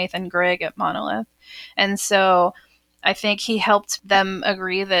composer Nathan Grigg at Monolith. And so I think he helped them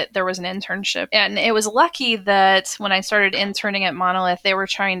agree that there was an internship. And it was lucky that when I started interning at Monolith, they were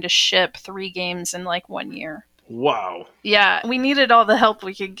trying to ship 3 games in like 1 year. Wow. Yeah, we needed all the help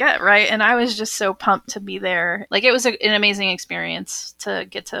we could get, right? And I was just so pumped to be there. Like, it was an amazing experience to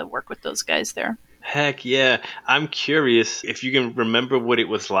get to work with those guys there. Heck yeah. I'm curious if you can remember what it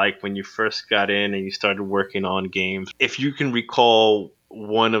was like when you first got in and you started working on games. If you can recall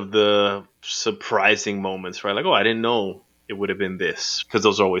one of the surprising moments, right? Like, oh, I didn't know it would have been this, because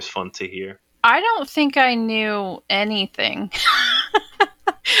those are always fun to hear. I don't think I knew anything.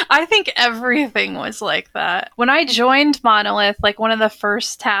 I think everything was like that. When I joined Monolith, like one of the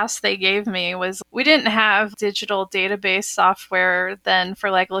first tasks they gave me was we didn't have digital database software then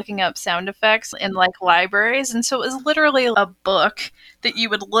for like looking up sound effects in like libraries. And so it was literally a book that you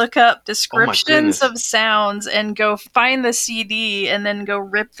would look up descriptions of sounds and go find the CD and then go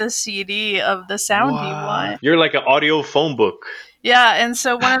rip the CD of the sound you want. You're like an audio phone book. Yeah, and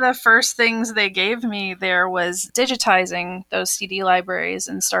so one of the first things they gave me there was digitizing those CD libraries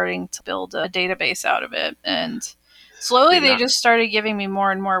and starting to build a database out of it. And slowly they just started giving me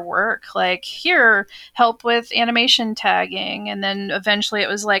more and more work. Like, here, help with animation tagging. And then eventually it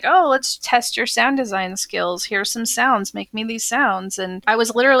was like, oh, let's test your sound design skills. Here's some sounds. Make me these sounds. And I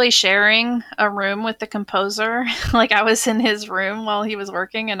was literally sharing a room with the composer. Like, I was in his room while he was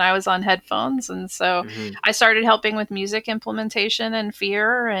working and I was on headphones. And so I started helping with music implementation and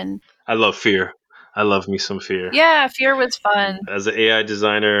Fear. And I love Fear. I love me some Fear. Yeah, Fear was fun. As an AI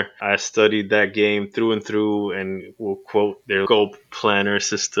designer, I studied that game through and through and will quote their Go planner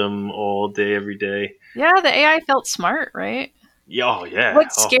system all day, every day. Yeah, the AI felt smart, right? Oh, yeah.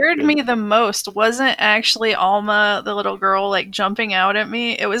 What scared me the most wasn't actually Alma, the little girl, like jumping out at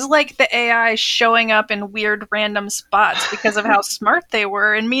me. It was like the AI showing up in weird random spots because of how smart they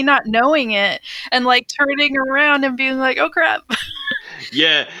were and me not knowing it and like turning around and being like, oh crap.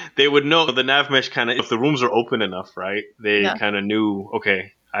 Yeah, they would know the nav mesh kind of, if the rooms are open enough, right? They kind of knew,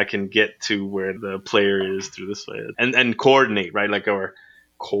 okay, I can get to where the player is through this way and coordinate, right? Like, or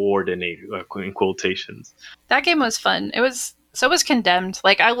coordinate in quotations. That game was fun. So was Condemned.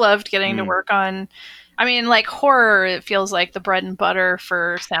 Like, I loved getting to work on, I mean, like, horror, it feels like the bread and butter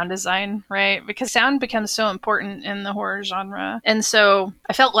for sound design, right? Because sound becomes so important in the horror genre. And so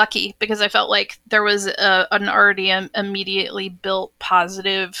I felt lucky because I felt like there was an already immediately built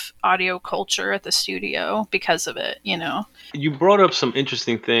positive audio culture at the studio because of it, you know? You brought up some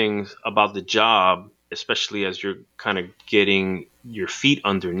interesting things about the job, especially as you're kind of getting your feet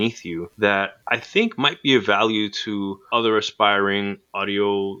underneath you, that I think might be of value to other aspiring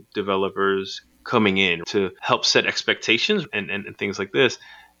audio developers coming in to help set expectations and things like this.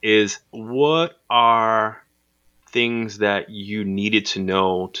 Is what are things that you needed to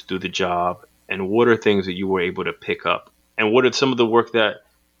know to do the job, and what are things that you were able to pick up, and what are some of the work that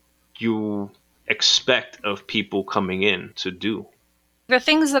you expect of people coming in to do? The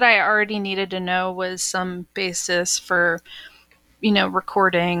things that I already needed to know was some basis for, you know,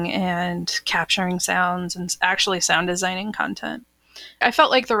 recording and capturing sounds and actually sound designing content. I felt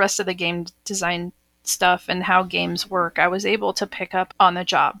like the rest of the game design stuff and how games work, I was able to pick up on the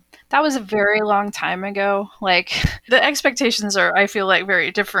job. That was a very long time ago. Like, the expectations are, I feel like, very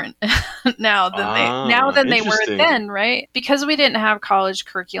different now than they were then, right? Because we didn't have college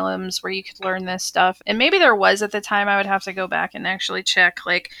curriculums where you could learn this stuff. And maybe there was at the time. I would have to go back and actually check.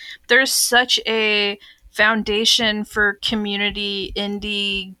 Like, there's such a foundation for community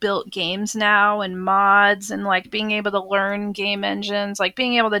indie built games now and mods and like being able to learn game engines, like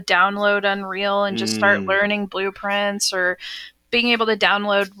being able to download Unreal and just start learning blueprints, or being able to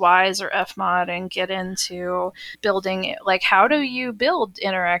download Wise or Fmod and get into building, like, how do you build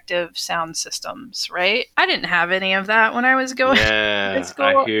interactive sound systems, right? I didn't have any of that when I was going to school.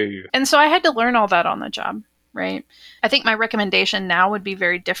 I hear you. And so I had to learn all that on the job. Right. I think my recommendation now would be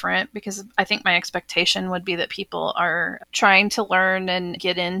very different, because I think my expectation would be that people are trying to learn and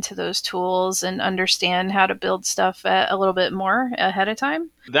get into those tools and understand how to build stuff a little bit more ahead of time.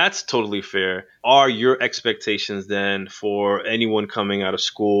 That's totally fair. Are your expectations then for anyone coming out of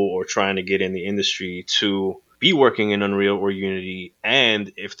school or trying to get in the industry to be working in Unreal or Unity,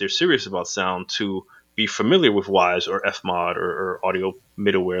 and if they're serious about sound, to be familiar with Wise or Fmod or audio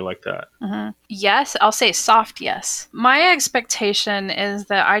middleware like that? Yes, I'll say soft yes. My expectation is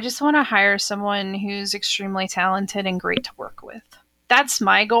that I just want to hire someone who's extremely talented and great to work with. That's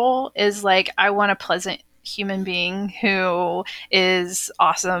my goal, is like, I want a pleasant human being who is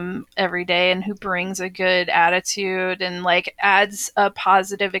awesome every day and who brings a good attitude and like adds a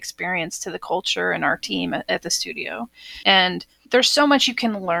positive experience to the culture and our team at the studio. And there's so much you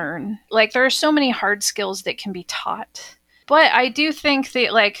can learn. Like, there are so many hard skills that can be taught. But I do think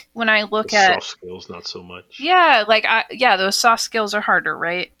that, like, when I look The at soft skills, not so much. yeah, like those soft skills are harder,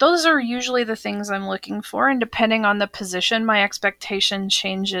 right? Those are usually the things I'm looking for, and depending on the position, my expectation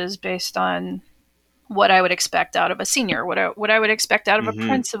changes based on what I would expect out of a senior, what I would expect out of a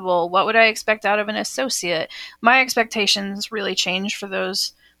principal, what would I expect out of an associate. My expectations really change for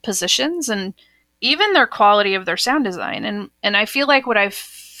those positions and even their quality of their sound design. And I feel like what I've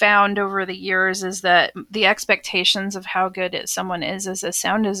found over the years is that the expectations of how good someone is as a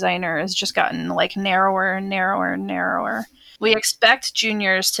sound designer has just gotten like narrower and narrower and narrower. We expect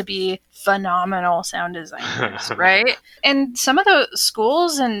juniors to be phenomenal sound designers, right? And some of the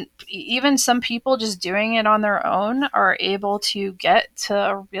schools and even some people just doing it on their own are able to get to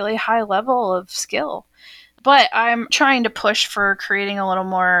a really high level of skill. But I'm trying to push for creating a little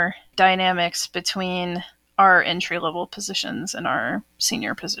more dynamics between our entry level positions and our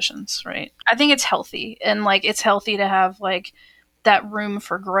senior positions, right? I think it's healthy, and like it's healthy to have like that room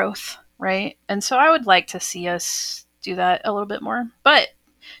for growth, right? And so I would like to see us do that a little bit more. But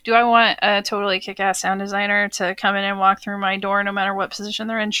do I want a totally kick-ass sound designer to come in and walk through my door no matter what position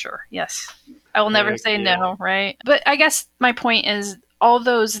they're in? Sure, yes. I will never say no, right? But I guess my point is all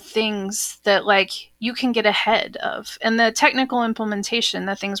those things that like you can get ahead of, and the technical implementation,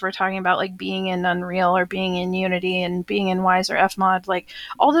 the things we're talking about, like being in Unreal or being in Unity and being in Wise or Fmod, like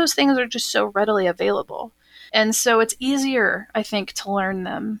all those things are just so readily available. And so it's easier, I think, to learn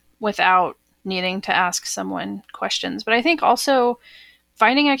them without needing to ask someone questions. But I think also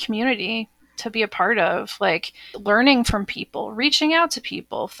finding a community to be a part of, like learning from people, reaching out to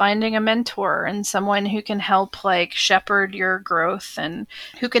people, finding a mentor and someone who can help like shepherd your growth and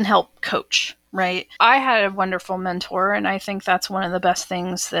who can help coach, right? I had a wonderful mentor, and I think that's one of the best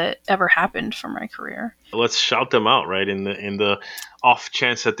things that ever happened for my career. Let's shout them out, right? In the off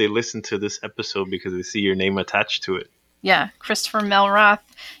chance that they listen to this episode because they see your name attached to it. Yeah, Christopher Melroth,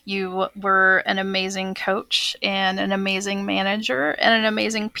 you were an amazing coach and an amazing manager and an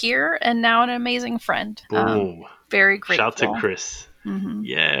amazing peer and now an amazing friend. Boom. Very grateful. Shout to Chris. Mm-hmm.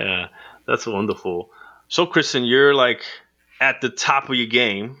 Yeah, that's wonderful. So, Kristen, you're like at the top of your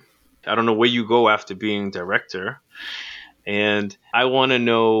game. I don't know where you go after being director. And I want to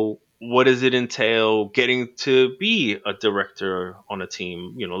know, what does it entail getting to be a director on a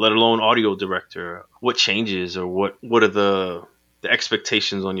team, let alone audio director? What changes, or what are the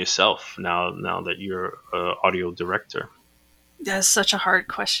expectations on yourself now that you're an audio director? That's such a hard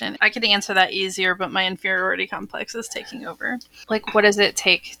question. I could answer that easier, but my inferiority complex is taking over. Like, what does it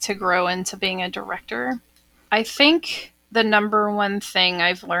take to grow into being a director? I think the number one thing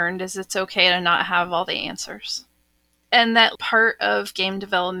I've learned is it's okay to not have all the answers. And that part of game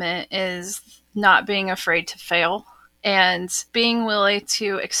development is not being afraid to fail and being willing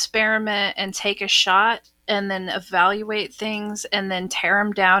to experiment and take a shot and then evaluate things and then tear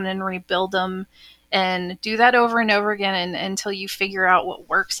them down and rebuild them and do that over and over again until you figure out what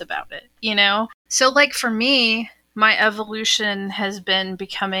works about it, So like for me, my evolution has been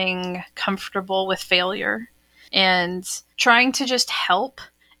becoming comfortable with failure and trying to just help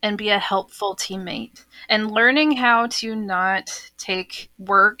and be a helpful teammate and learning how to not take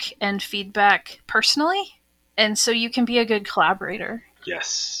work and feedback personally. And so you can be a good collaborator.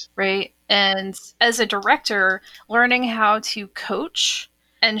 Yes. Right. And as a director, learning how to coach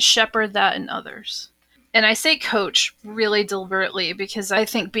and shepherd that in others. And I say coach really deliberately because I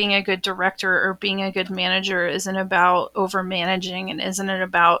think being a good director or being a good manager isn't about over-managing and isn't it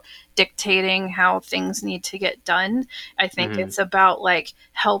about dictating how things need to get done. I think it's about like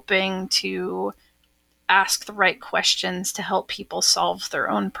helping to ask the right questions to help people solve their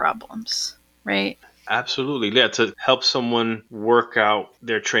own problems, right? Absolutely. Yeah, to help someone work out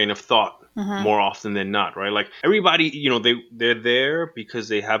their train of thought more often than not, right? Like everybody, they're there because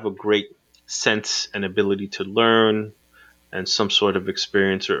they have a great sense and ability to learn and some sort of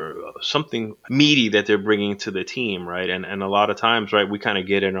experience or something meaty that they're bringing to the team, right? And a lot of times, right, we kind of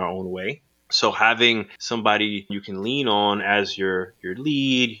get in our own way. So having somebody you can lean on as your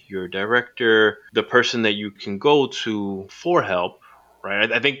lead, your director, the person that you can go to for help,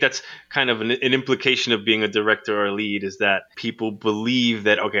 right? I think that's kind of an implication of being a director or a lead, is that people believe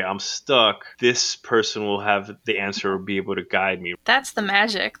that, okay, I'm stuck. This person will have the answer or be able to guide me. That's the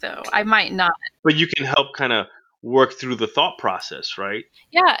magic, though. I might not. But you can help kind of work through the thought process, right?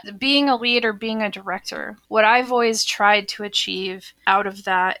 Yeah, being a lead or being a director. What I've always tried to achieve out of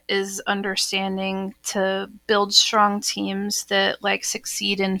that is understanding to build strong teams that like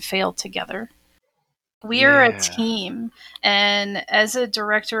succeed and fail together. We're a team. And as a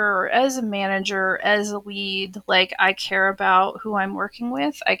director or as a manager, as a lead, like I care about who I'm working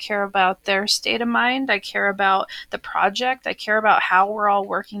with. I care about their state of mind. I care about the project. I care about how we're all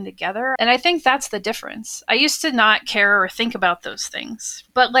working together. And I think that's the difference. I used to not care or think about those things.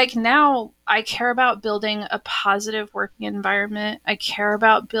 But like now, I care about building a positive working environment. I care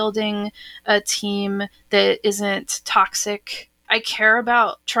about building a team that isn't toxic. I care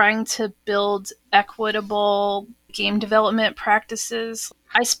about trying to build equitable game development practices.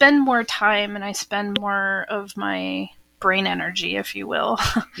 I spend more time and I spend more of my brain energy, if you will,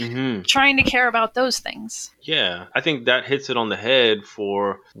 trying to care about those things. Yeah, I think that hits it on the head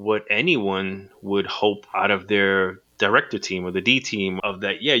for what anyone would hope out of their director team or the D team, of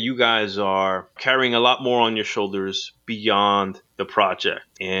that, yeah, you guys are carrying a lot more on your shoulders beyond the project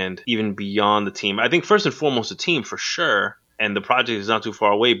and even beyond the team. I think first and foremost, the team for sure. And the project is not too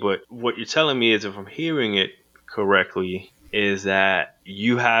far away. But what you're telling me is, if I'm hearing it correctly, is that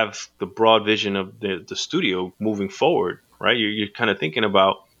you have the broad vision of the studio moving forward, right? You're kind of thinking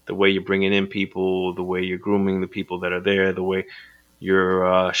about the way you're bringing in people, the way you're grooming the people that are there, the way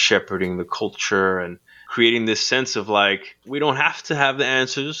you're shepherding the culture and creating this sense of like, we don't have to have the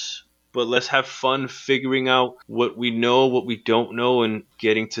answers, but let's have fun figuring out what we know, what we don't know, and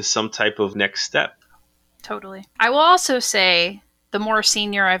getting to some type of next step. Totally. I will also say the more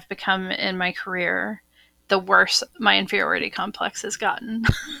senior I've become in my career, the worse my inferiority complex has gotten.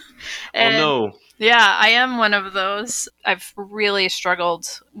 And, oh no. Yeah, I am one of those. I've really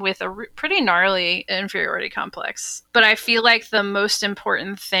struggled with a pretty gnarly inferiority complex. But I feel like the most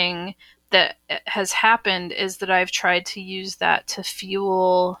important thing that has happened is that I've tried to use that to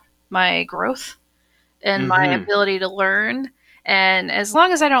fuel my growth and my ability to learn. And as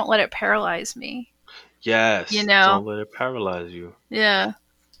long as I don't let it paralyze me. Yes. You know? Don't let it paralyze you. Yeah.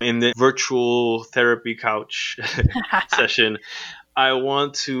 In the virtual therapy couch session, I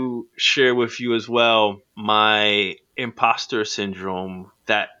want to share with you as well my imposter syndrome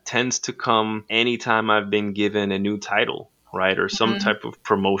that tends to come anytime I've been given a new title, right? Or some type of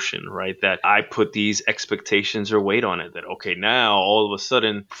promotion, right? That I put these expectations or weight on it, that, okay, now all of a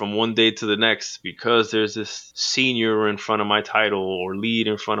sudden from one day to the next, because there's this senior in front of my title or lead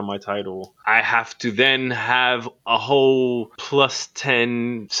in front of my title, I have to then have a whole plus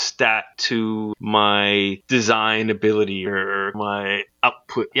 10 stat to my design ability or my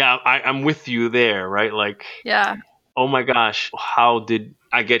output. Yeah, I'm with you there, right? Like, yeah. Oh my gosh, how did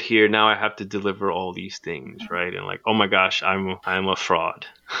I get here? Now I have to deliver all these things, right? And like, oh my gosh, I'm a fraud.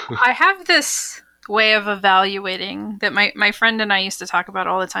 I have this way of evaluating that my friend and I used to talk about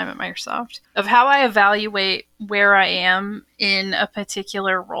all the time at Microsoft, of how I evaluate where I am in a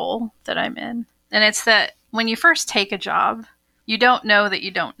particular role that I'm in. And it's that when you first take a job, you don't know that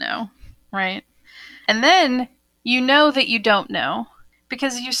you don't know, right? And then you know that you don't know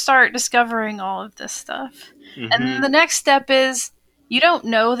because you start discovering all of this stuff. And then the next step is you don't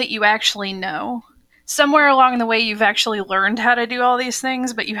know that you actually know. Somewhere along the way, you've actually learned how to do all these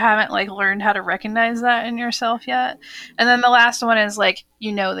things, but you haven't like learned how to recognize that in yourself yet. And then the last one is like,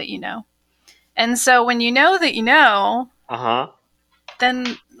 you know that you know. And so when you know that you know,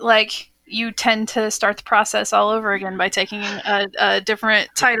 then like you tend to start the process all over again by taking a different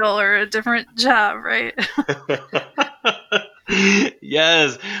title or a different job, right?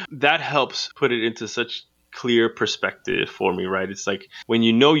 Yes, that helps put it into such clear perspective for me, right? It's like when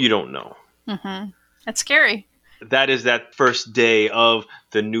you know you don't know. That's scary. That is that first day of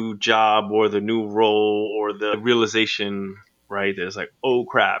the new job or the new role or the realization, right? There's like, oh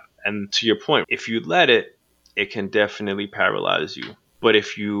crap. And to your point, if you let it, it can definitely paralyze you. But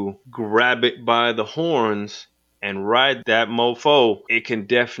if you grab it by the horns and ride that mofo, it can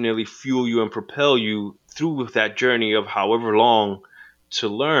definitely fuel you and propel you through that journey of however long, to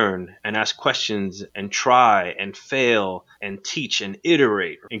learn and ask questions and try and fail and teach and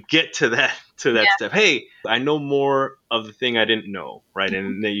iterate and get to that step. Hey, I know more of the thing I didn't know, right?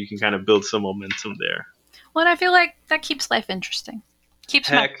 And then you can kind of build some momentum there. Well, and I feel like that keeps life interesting.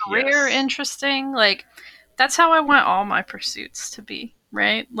 Keeps my career interesting. Like, that's how I want all my pursuits to be,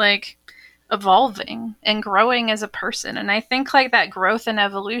 right? Like, evolving and growing as a person. And I think like that growth and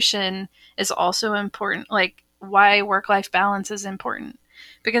evolution is also important. Like, why work-life balance is important.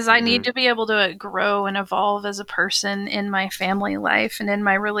 Because I need to be able to grow and evolve as a person in my family life and in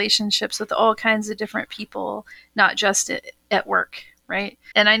my relationships with all kinds of different people, not just at work, right?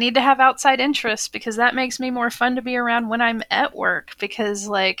 And I need to have outside interests because that makes me more fun to be around when I'm at work because,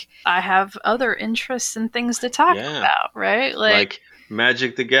 like, I have other interests and things to talk about, right? Like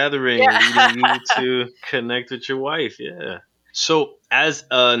Magic the Gathering, leading you to connect with your wife, So as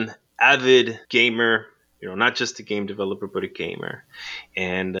an avid gamer, not just a game developer, but a gamer,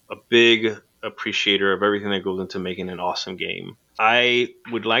 and a big appreciator of everything that goes into making an awesome game. I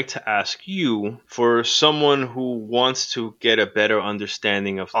would like to ask you, for someone who wants to get a better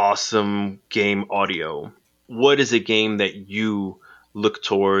understanding of awesome game audio, what is a game that you look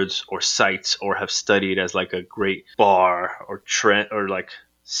towards or cites or have studied as like a great bar or trend or like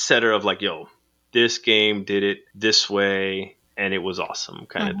setter of like, yo, this game did it this way and it was awesome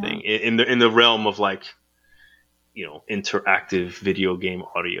kind of thing in the realm of like, interactive video game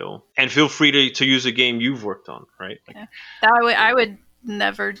audio. And feel free to use a game you've worked on, right? Like, yeah. I would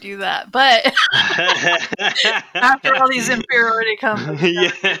never do that, but after all these inferiority complex,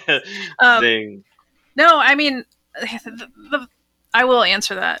 no, I mean, I will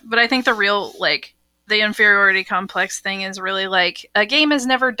answer that, but I think the real the inferiority complex thing is really like a game is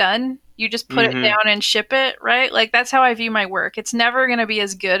never done. You just put it down and ship it, right? Like that's how I view my work. It's never going to be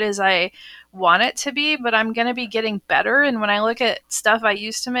as good as I want it to be, but I'm going to be getting better. And when I look at stuff I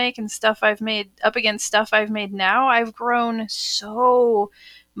used to make and stuff I've made up against stuff I've made now, I've grown so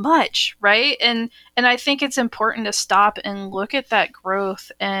much, right? And I think it's important to stop and look at that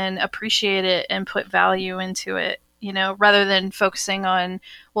growth and appreciate it and put value into it, rather than focusing on,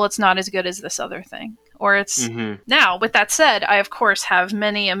 well, it's not as good as this other thing. Or it's now, with that said, I of course have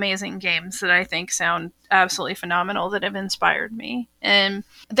many amazing games that I think sound absolutely phenomenal that have inspired me. And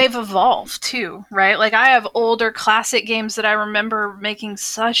they've evolved too, right? Like I have older classic games that I remember making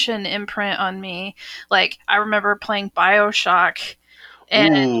such an imprint on me. Like I remember playing BioShock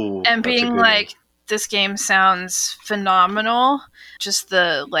and being like, this game sounds phenomenal. Just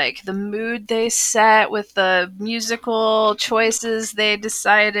the mood they set with the musical choices they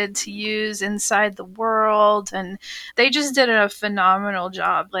decided to use inside the world, and they just did a phenomenal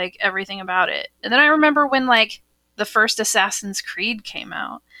job, like everything about it. And then I remember when the first Assassin's Creed came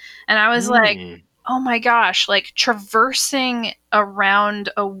out, and I was like, oh my gosh, traversing around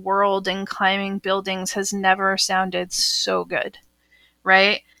a world and climbing buildings has never sounded so good,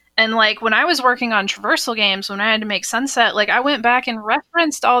 right? And when I was working on traversal games, when I had to make Sunset, I went back and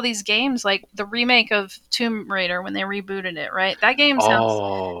referenced all these games, like the remake of Tomb Raider when they rebooted it, right? That game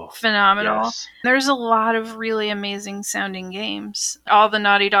sounds phenomenal. Yes. There's a lot of really amazing sounding games. All the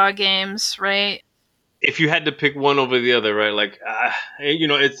Naughty Dog games, right? If you had to pick one over the other, right?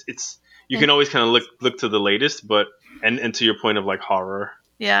 It's you can always kind of look to the latest, but and to your point of horror.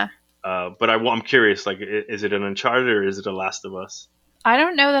 Yeah. But I'm curious, is it an Uncharted or is it a Last of Us? I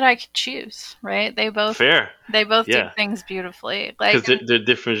don't know that I could choose, right? They both do things beautifully. Because they're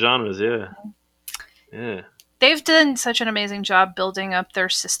different genres, yeah. They've done such an amazing job building up their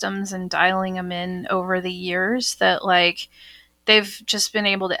systems and dialing them in over the years that they've just been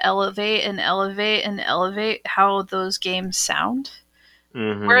able to elevate and elevate and elevate how those games sound.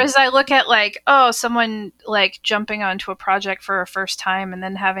 Whereas I look at someone jumping onto a project for a first time and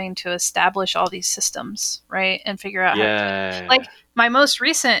then having to establish all these systems, right? And figure out how to, my most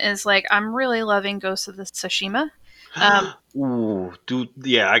recent is I'm really loving Ghost of Tsushima. Ooh, dude,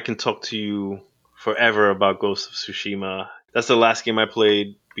 yeah, I can talk to you forever about Ghost of Tsushima. That's the last game I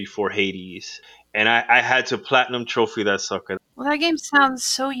played before Hades. And I had to platinum trophy that sucker. Well, that game sounds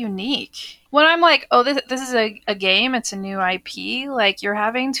so unique. When I'm this is a game, it's a new IP, you're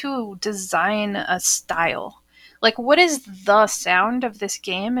having to design a style. What is the sound of this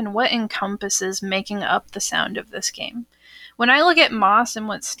game and what encompasses making up the sound of this game? When I look at Moss and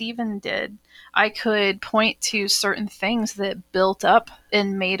what Steven did, I could point to certain things that built up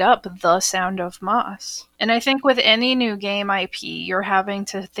and made up the sound of Moss. And I think with any new game IP, you're having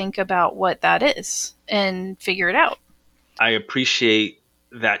to think about what that is and figure it out. I appreciate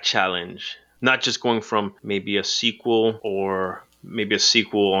that challenge. Not just going from maybe a sequel or maybe a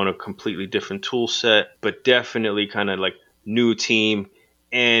sequel on a completely different tool set, but definitely kind of new team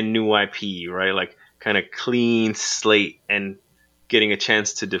and new IP, right? Kind of clean slate and getting a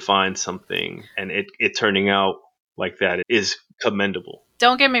chance to define something and it turning out like that is commendable.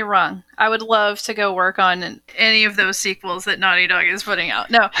 Don't get me wrong. I would love to go work on any of those sequels that Naughty Dog is putting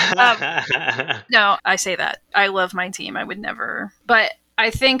out. No, no, I say that. I love my team. I would never. But I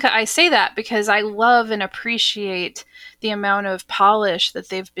think I say that because I love and appreciate the amount of polish that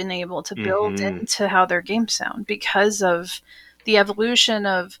they've been able to build into how their games sound because of the evolution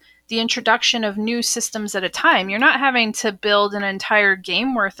of the introduction of new systems at a time. You're not having to build an entire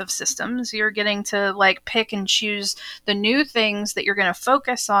game worth of systems. You're getting to pick and choose the new things that you're going to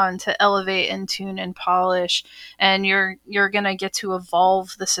focus on to elevate and tune and polish. And you're going to get to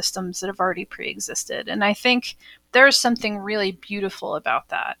evolve the systems that have already pre-existed. And I think there's something really beautiful about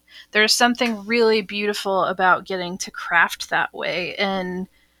that. There's something really beautiful about getting to craft that way and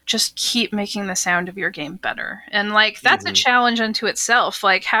just keep making the sound of your game better. And like that's a challenge unto itself.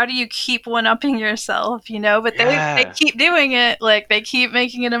 Like how do you keep one-upping yourself, you know? But they keep doing it, like they keep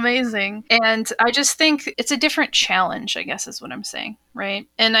making it amazing. And I just think it's a different challenge, I guess is what I'm saying, right?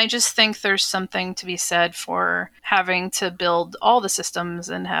 And I just think there's something to be said for having to build all the systems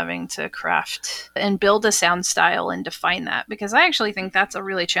and having to craft and build a sound style and define that, because I actually think that's a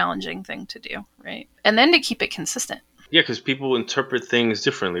really challenging thing to do, right? And then to keep it consistent. Yeah, because people interpret things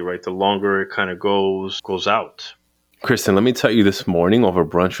differently, right? The longer it kind of goes out. Kristen, let me tell you, this morning over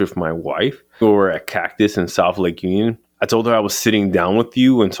brunch with my wife, we were at Cactus in South Lake Union. I told her I was sitting down with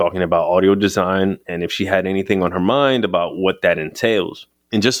you and talking about audio design and if she had anything on her mind about what that entails.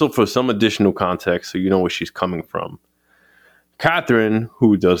 And just so for some additional context, so you know where she's coming from, Catherine,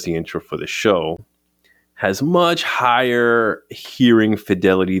 who does the intro for the show, has much higher hearing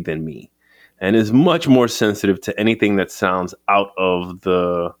fidelity than me, and is much more sensitive to anything that sounds out of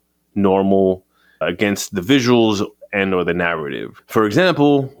the normal against the visuals and or the narrative. For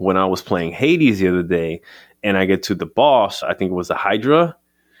example, when I was playing Hades the other day and I get to the boss, I think it was the Hydra,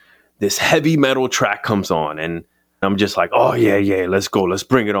 this heavy metal track comes on and I'm just like, oh yeah, let's go, let's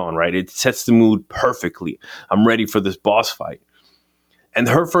bring it on, right? It sets the mood perfectly. I'm ready for this boss fight. And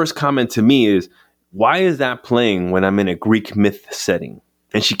her first comment to me is, why is that playing when I'm in a Greek myth setting?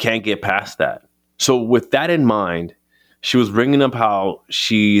 And she can't get past that. So with that in mind, she was bringing up how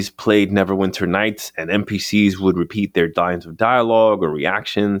she's played Neverwinter Nights and NPCs would repeat their lines of dialogue or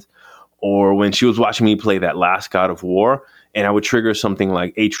reactions. Or when she was watching me play that last God of War, and I would trigger something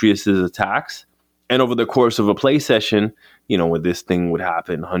like Atreus's attacks. And over the course of a play session, you know, where this thing would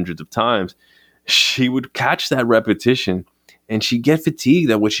happen hundreds of times, she would catch that repetition and she'd get fatigued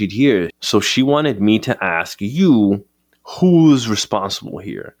at what she'd hear. So she wanted me to ask you, who's responsible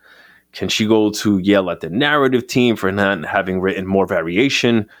here? Can she go to yell at the narrative team for not having written more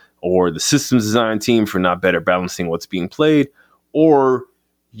variation, or the systems design team for not better balancing what's being played, or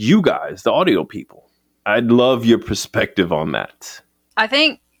you guys, the audio people? I'd love your perspective on that. I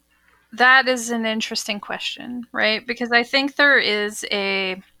think that is an interesting question, right? Because I think there is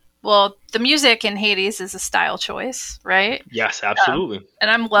the music in Hades is a style choice, right? Yes, absolutely. And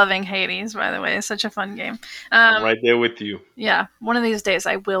I'm loving Hades, by the way. It's such a fun game. I'm right there with you. Yeah. One of these days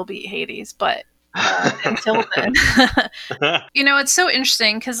I will beat Hades, but until then. You know, it's so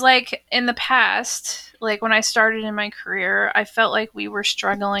interesting because, like, in the past, like when I started in my career, I felt like we were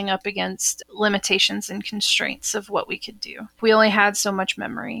struggling up against limitations and constraints of what we could do. We only had so much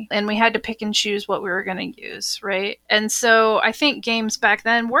memory and we had to pick and choose what we were going to use, right? And so I think games back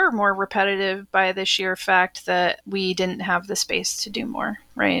then were more repetitive by the sheer fact that we didn't have the space to do more,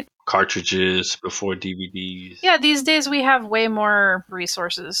 right? Cartridges before DVDs. Yeah, these days we have way more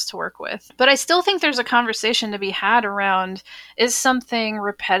resources to work with. But I still think there's a conversation to be had around, is something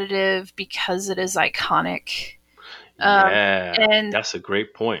repetitive because it is iconic? And that's a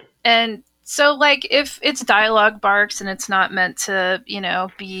great point. And so, like, if it's dialogue barks and it's not meant to, you know,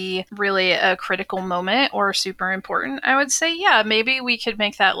 be really a critical moment or super important, I would say, yeah, maybe we could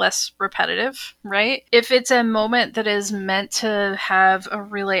make that less repetitive, right? If it's a moment that is meant to have a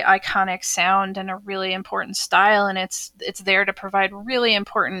really iconic sound and a really important style, and it's there to provide really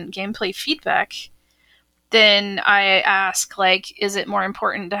important gameplay feedback, then I ask, like, is it more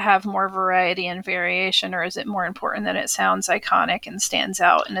important to have more variety and variation, or is it more important that it sounds iconic and stands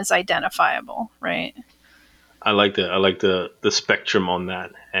out and is identifiable, right? I like the spectrum on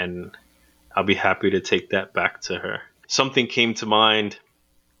that, and I'll be happy to take that back to her. Something came to mind,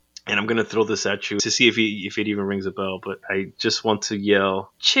 and I'm going to throw this at you to see if it even rings a bell, but I just want to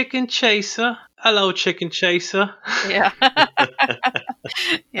yell, Chicken Chaser. Hello, Chicken Chaser. Yeah.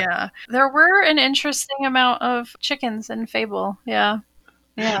 Yeah. There were an interesting amount of chickens in Fable. Yeah.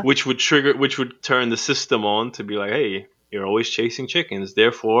 Yeah. Which would turn the system on to be like, hey, you're always chasing chickens.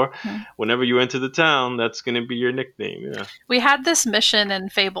 Therefore, whenever you enter the town, that's going to be your nickname. Yeah. We had this mission in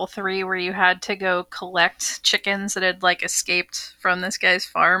Fable 3 where you had to go collect chickens that had, like, escaped from this guy's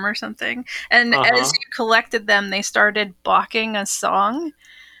farm or something. And as you collected them, they started balking a song.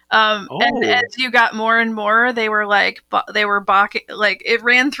 And as you got more and more, they were balking, like, it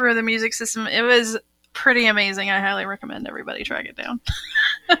ran through the music system. It was pretty amazing. I highly recommend everybody track it down.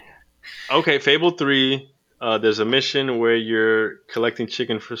 Okay, Fable 3. There's a mission where you're collecting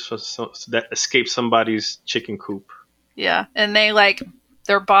chicken that escapes somebody's chicken coop. Yeah, and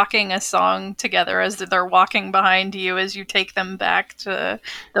they're balking a song together as they're walking behind you as you take them back to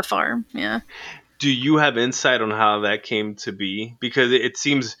the farm. Yeah. Do you have insight on how that came to be? Because it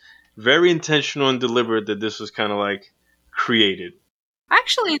seems very intentional and deliberate that this was kind of like created. I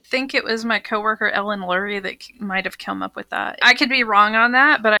actually think it was my coworker Ellen Lurie that might have come up with that. I could be wrong on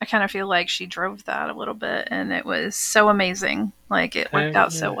that, but I kind of feel like she drove that a little bit, and it was so amazing. Like, it worked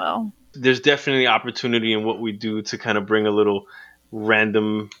out so well. There's definitely opportunity in what we do to kind of bring a little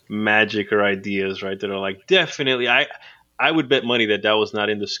random magic or ideas, right? That are like, definitely, I would bet money that was not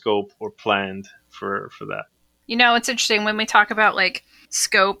in the scope or planned for that. You know, it's interesting when we talk about like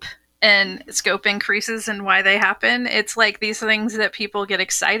scope and scope increases and why they happen. It's like these things that people get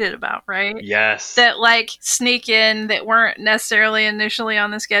excited about, right? Yes. That like sneak in that weren't necessarily initially on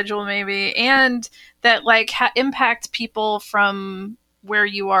the schedule, maybe, and that like impact people from where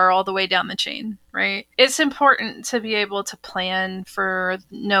you are all the way down the chain, right? It's important to be able to plan for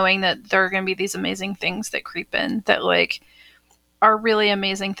knowing that there are going to be these amazing things that creep in that like are really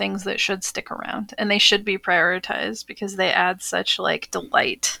amazing things that should stick around, and they should be prioritized because they add such like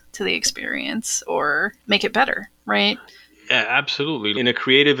delight to the experience or make it better, right? Yeah, absolutely. In a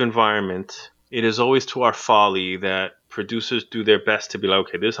creative environment, it is always to our folly that producers do their best to be like,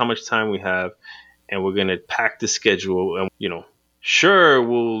 okay, this is how much time we have, and we're going to pack the schedule. And, sure,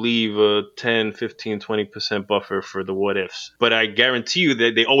 we'll leave a 10, 15, 20% buffer for the what ifs. But I guarantee you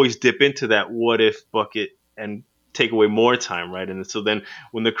that they always dip into that what if bucket and take away more time, right? And so then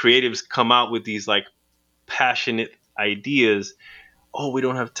when the creatives come out with these like passionate ideas, oh, we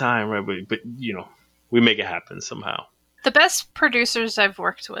don't have time, right? But we make it happen somehow. The best producers I've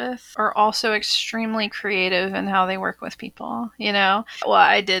worked with are also extremely creative in how they work with people, Well,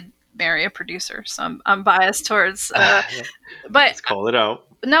 I did marry a producer, so I'm biased towards, but let's call it out.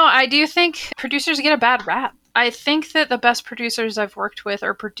 No, I do think producers get a bad rap. I think that the best producers I've worked with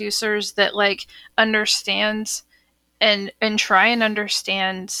are producers that like understand and try and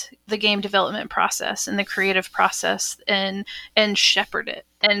understand the game development process and the creative process and shepherd it.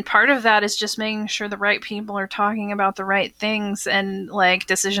 And part of that is just making sure the right people are talking about the right things and like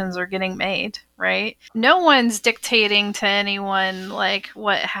decisions are getting made, right? No one's dictating to anyone like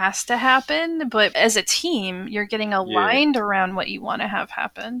what has to happen, but as a team, you're getting aligned around what you want to have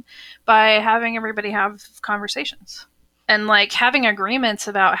happen by having everybody have conversations. And like having agreements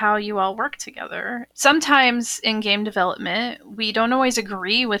about how you all work together. Sometimes in game development, we don't always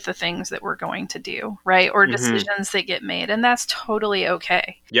agree with the things that we're going to do, right? Or decisions that get made. And that's totally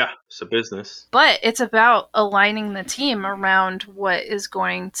okay. Yeah, it's a business. But it's about aligning the team around what is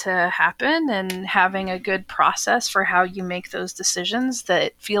going to happen and having a good process for how you make those decisions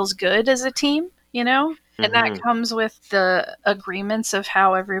that feels good as a team, And that comes with the agreements of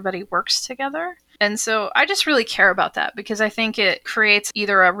how everybody works together. And so I just really care about that because I think it creates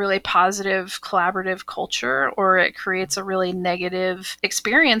either a really positive collaborative culture or it creates a really negative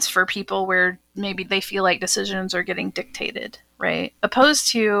experience for people where maybe they feel like decisions are getting dictated, right? Opposed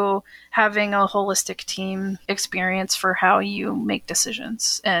to having a holistic team experience for how you make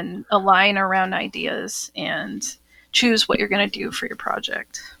decisions and align around ideas and choose what you're going to do for your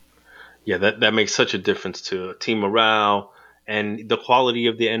project. Yeah, that makes such a difference to team morale and the quality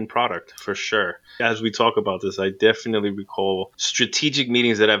of the end product, for sure. As we talk about this, I definitely recall strategic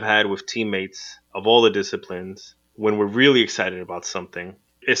meetings that I've had with teammates of all the disciplines when we're really excited about something.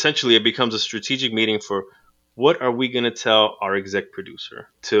 Essentially, it becomes a strategic meeting for what are we going to tell our exec producer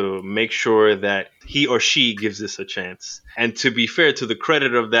to make sure that he or she gives this a chance. And to be fair, to the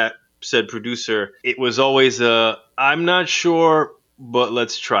credit of that said producer, it was always I'm not sure, but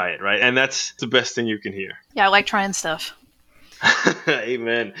let's try it, right? And that's the best thing you can hear. Yeah, I like trying stuff.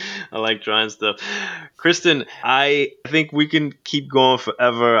 Amen. I like trying stuff. Kristen, I think we can keep going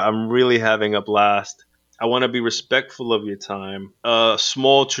forever. I'm really having a blast. I want to be respectful of your time. A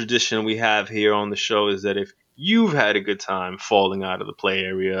small tradition we have here on the show is that if you've had a good time falling out of the play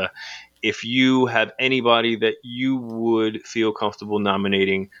area, if you have anybody that you would feel comfortable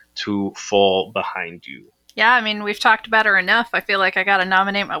nominating to fall behind you. Yeah, I mean, we've talked about her enough. I feel like I got to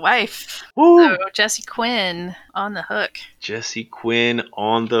nominate my wife. Woo! So, Jessie Quinn on the hook. Jessie Quinn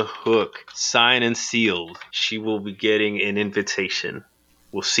on the hook. Signed and sealed. She will be getting an invitation.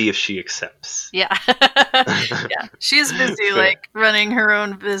 We'll see if she accepts. Yeah. Yeah. She's busy, like, running her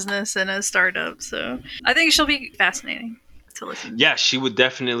own business and a startup. So, I think she'll be fascinating to listen to. Yeah, she would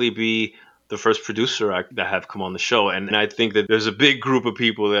definitely be the first producer that have come on the show. And I think that there's a big group of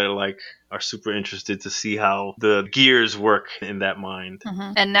people that are super interested to see how the gears work in that mind.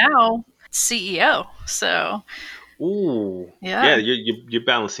 Mm-hmm. And now CEO. So, ooh, yeah, you're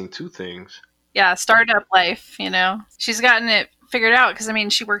balancing two things. Yeah, startup life. She's gotten it figured out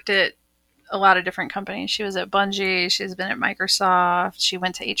because she worked at a lot of different companies. She was at Bungie. She's been at Microsoft. She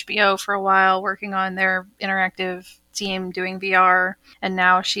went to HBO for a while, working on their interactive team doing VR, and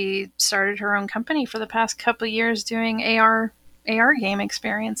now she started her own company for the past couple of years doing AR AR game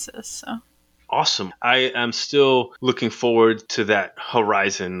experiences. So. Awesome. I am still looking forward to that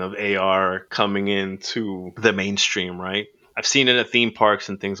horizon of AR coming into the mainstream, right? I've seen it at theme parks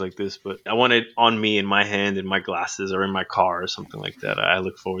and things like this, but I want it on me in my hand, in my glasses, or in my car or something like that. I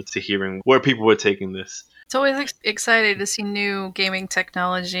look forward to hearing where people are taking this. It's always exciting to see new gaming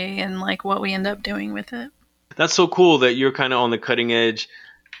technology and like what we end up doing with it. That's so cool that you're kind of on the cutting edge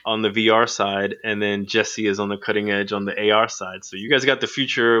on the VR side, and then Jesse is on the cutting edge on the AR side. So you guys got the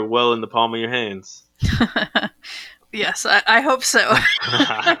future well in the palm of your hands. Yes, I hope so.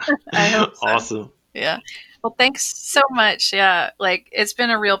 I hope so. Awesome. Yeah. Well, thanks so much. Yeah, like it's been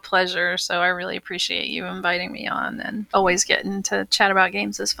a real pleasure. So I really appreciate you inviting me on, and always getting to chat about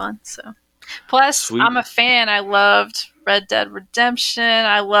games is fun. So, plus, Sweet. I'm a fan. I loved Red Dead Redemption.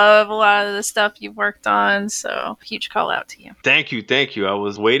 I love a lot of the stuff you've worked on. So huge call out to you. Thank you. Thank you. I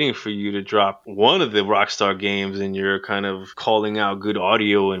was waiting for you to drop one of the Rockstar games, and you're kind of calling out good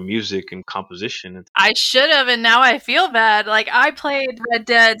audio and music and composition. I should have, and now I feel bad. Like I played Red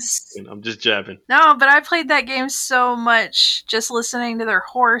Dead. I'm just jabbing. No, but I played that game so much just listening to their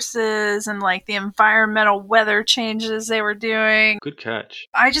horses and like the environmental weather changes they were doing. Good catch.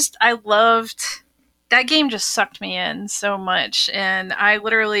 I loved that game. Just sucked me in so much, and I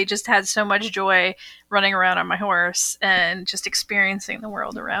literally just had so much joy running around on my horse and just experiencing the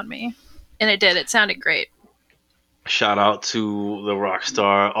world around me. And it sounded great. Shout out to the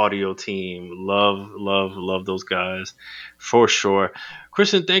Rockstar audio team. Love those guys for sure.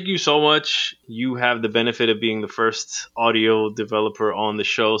 Kristen, thank you so much. You have the benefit of being the first audio developer on the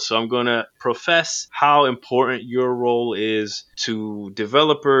show. So I'm going to profess how important your role is to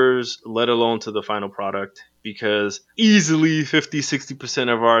developers, let alone to the final product. Because easily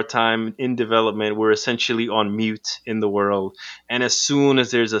 50-60% of our time in development, we're essentially on mute in the world. And as soon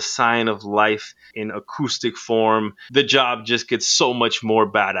as there's a sign of life in acoustic form, the job just gets so much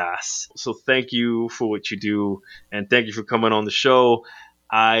more badass. So thank you for what you do. And thank you for coming on the show.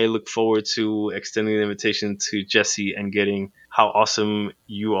 I look forward to extending the invitation to Jessie and getting how awesome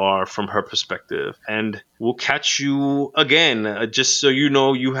you are from her perspective. And we'll catch you again. Just so you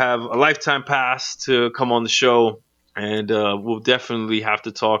know, you have a lifetime pass to come on the show. And we'll definitely have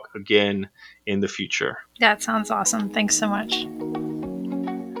to talk again in the future. That sounds awesome. Thanks so much.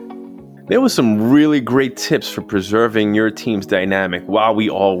 There were some really great tips for preserving your team's dynamic while we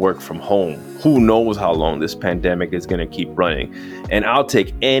all work from home. Who knows how long this pandemic is going to keep running? And I'll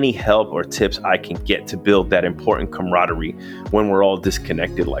take any help or tips I can get to build that important camaraderie when we're all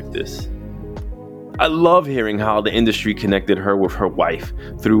disconnected like this. I love hearing how the industry connected her with her wife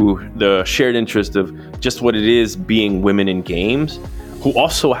through the shared interest of just what it is being women in games, who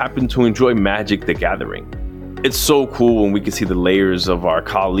also happen to enjoy Magic the Gathering. It's so cool when we can see the layers of our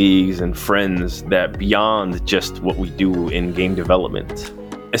colleagues and friends that beyond just what we do in game development.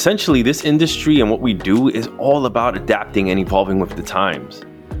 Essentially, this industry and what we do is all about adapting and evolving with the times.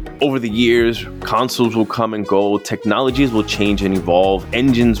 Over the years, consoles will come and go, technologies will change and evolve,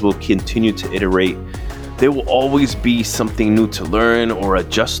 engines will continue to iterate. There will always be something new to learn or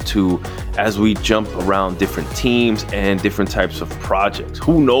adjust to as we jump around different teams and different types of projects.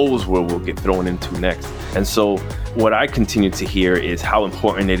 Who knows where we'll get thrown into next? And so what I continue to hear is how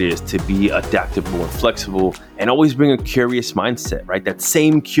important it is to be adaptable and flexible and always bring a curious mindset, right? That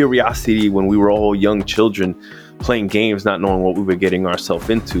same curiosity when we were all young children playing games, not knowing what we were getting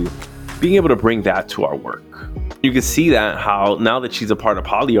ourselves into, being able to bring that to our work. You can see that how now that she's a part of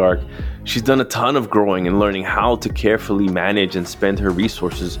Polyarc, she's done a ton of growing and learning how to carefully manage and spend her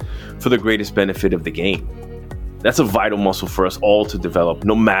resources for the greatest benefit of the game. That's a vital muscle for us all to develop,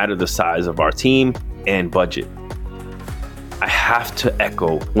 no matter the size of our team and budget. I have to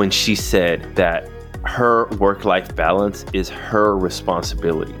echo when she said that her work-life balance is her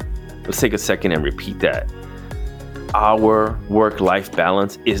responsibility. Let's take a second and repeat that. Our work-life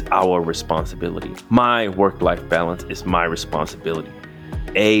balance is our responsibility. My work-life balance is my responsibility.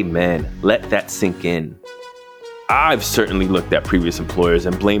 Amen. Let that sink in. I've certainly looked at previous employers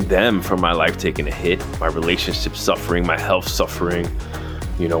and blamed them for my life taking a hit, my relationship suffering, my health suffering,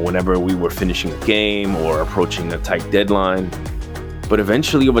 whenever we were finishing a game or approaching a tight deadline. But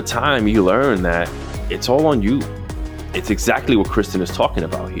eventually over time, you learn that it's all on you. It's exactly what Kristen is talking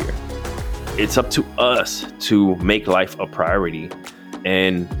about here. It's up to us to make life a priority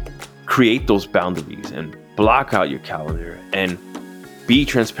and create those boundaries and block out your calendar and be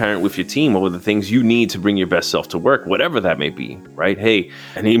transparent with your team over the things you need to bring your best self to work, whatever that may be, right? Hey,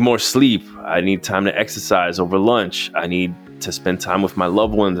 I need more sleep. I need time to exercise over lunch. I need to spend time with my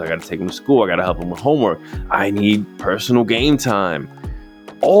loved ones. I got to take them to school. I got to help them with homework. I need personal game time.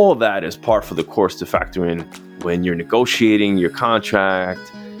 All of that is par for the course to factor in when you're negotiating your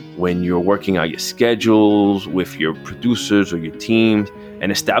contract, when you're working out your schedules with your producers or your teams,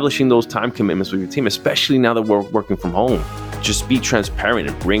 and establishing those time commitments with your team, especially now that we're working from home. Just be transparent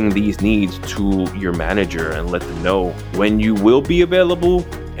and bring these needs to your manager and let them know when you will be available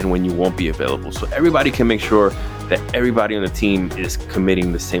and when you won't be available. So everybody can make sure that everybody on the team is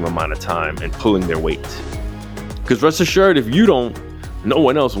committing the same amount of time and pulling their weight. Because rest assured, if you don't, no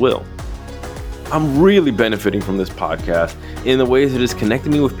one else will. I'm really benefiting from this podcast in the ways that it's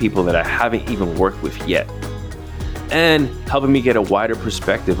connecting me with people that I haven't even worked with yet, and helping me get a wider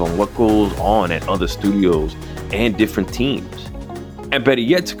perspective on what goes on at other studios and different teams. And better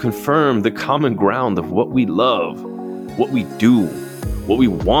yet, to confirm the common ground of what we love, what we do, what we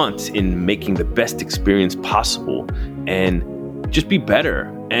want in making the best experience possible, and just be better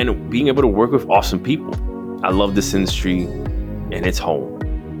and being able to work with awesome people. I love this industry and it's home.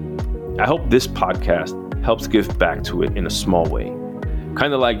 I hope this podcast helps give back to it in a small way.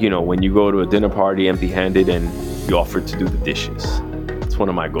 Kind of like, when you go to a dinner party empty-handed and you offer to do the dishes. It's one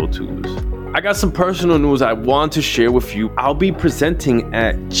of my go-tos. I got some personal news I want to share with you. I'll be presenting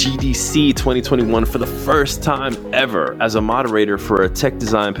at GDC 2021 for the first time ever as a moderator for a tech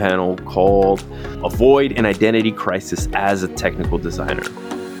design panel called Avoid an Identity Crisis as a Technical Designer.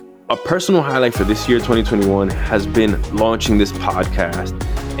 A personal highlight for this year, 2021, has been launching this podcast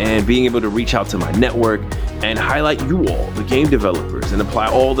and being able to reach out to my network and highlight you all, the game developers, and apply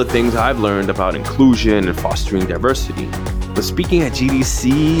all the things I've learned about inclusion and fostering diversity. But speaking at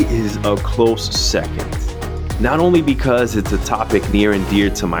GDC is a close second. Not only because it's a topic near and dear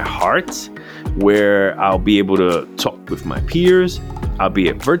to my heart, where I'll be able to talk with my peers,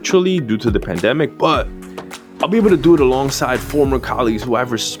 albeit virtually due to the pandemic, but I'll be able to do it alongside former colleagues who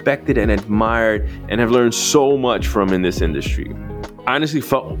I've respected and admired and have learned so much from in this industry. I honestly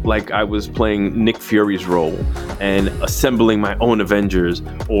felt like I was playing Nick Fury's role and assembling my own Avengers,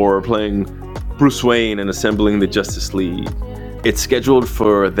 or playing Bruce Wayne and assembling the Justice League. It's scheduled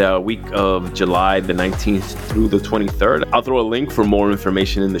for the week of July the 19th through the 23rd. I'll throw a link for more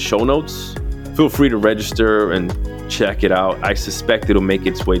information in the show notes. Feel free to register and check it out. I suspect it'll make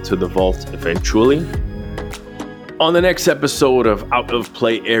its way to the vault eventually. On the next episode of Out of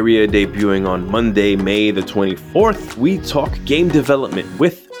Play Area, debuting on Monday, May the 24th, we talk game development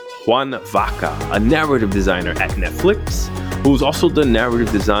with Juan Vaca, a narrative designer at Netflix, who's also done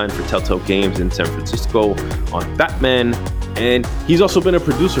narrative design for Telltale Games in San Francisco on Batman, and he's also been a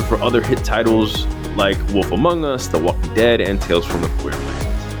producer for other hit titles like Wolf Among Us, The Walking Dead, and Tales from the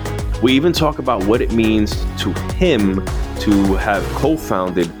Borderlands. We even talk about what it means to him to have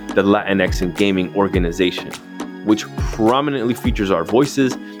co-founded the Latinx in Gaming organization, which prominently features our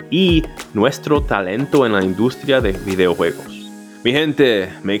voices y nuestro talento en la industria de videojuegos. Mi gente,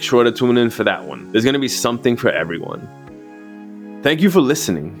 make sure to tune in for that one. There's going to be something for everyone. Thank you for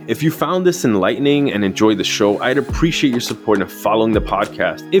listening. If you found this enlightening and enjoyed the show, I'd appreciate your support in following the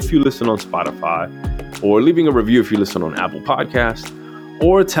podcast if you listen on Spotify, or leaving a review if you listen on Apple Podcasts,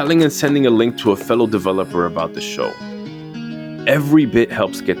 or telling and sending a link to a fellow developer about the show. Every bit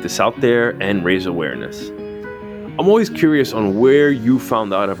helps get this out there and raise awareness. I'm always curious on where you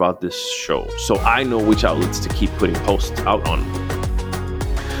found out about this show, so I know which outlets to keep putting posts out on.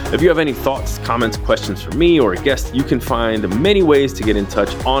 If you have any thoughts, comments, questions for me or a guest, you can find many ways to get in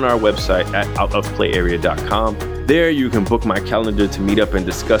touch on our website at outofplayarea.com. There you can book my calendar to meet up and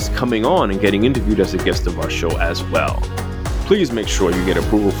discuss coming on and getting interviewed as a guest of our show as well. Please make sure you get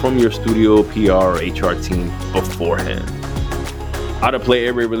approval from your studio, PR, or HR team beforehand. Out of Play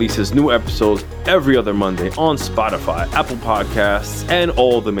Area releases new episodes every other Monday on Spotify, Apple Podcasts, and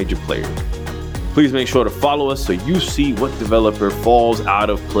all the major players. Please make sure to follow us so you see what developer falls out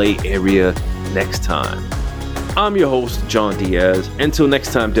of Play Area next time. I'm your host, John Diaz. Until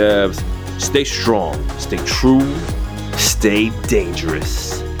next time, devs, stay strong, stay true, stay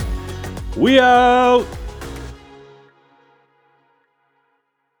dangerous. We out!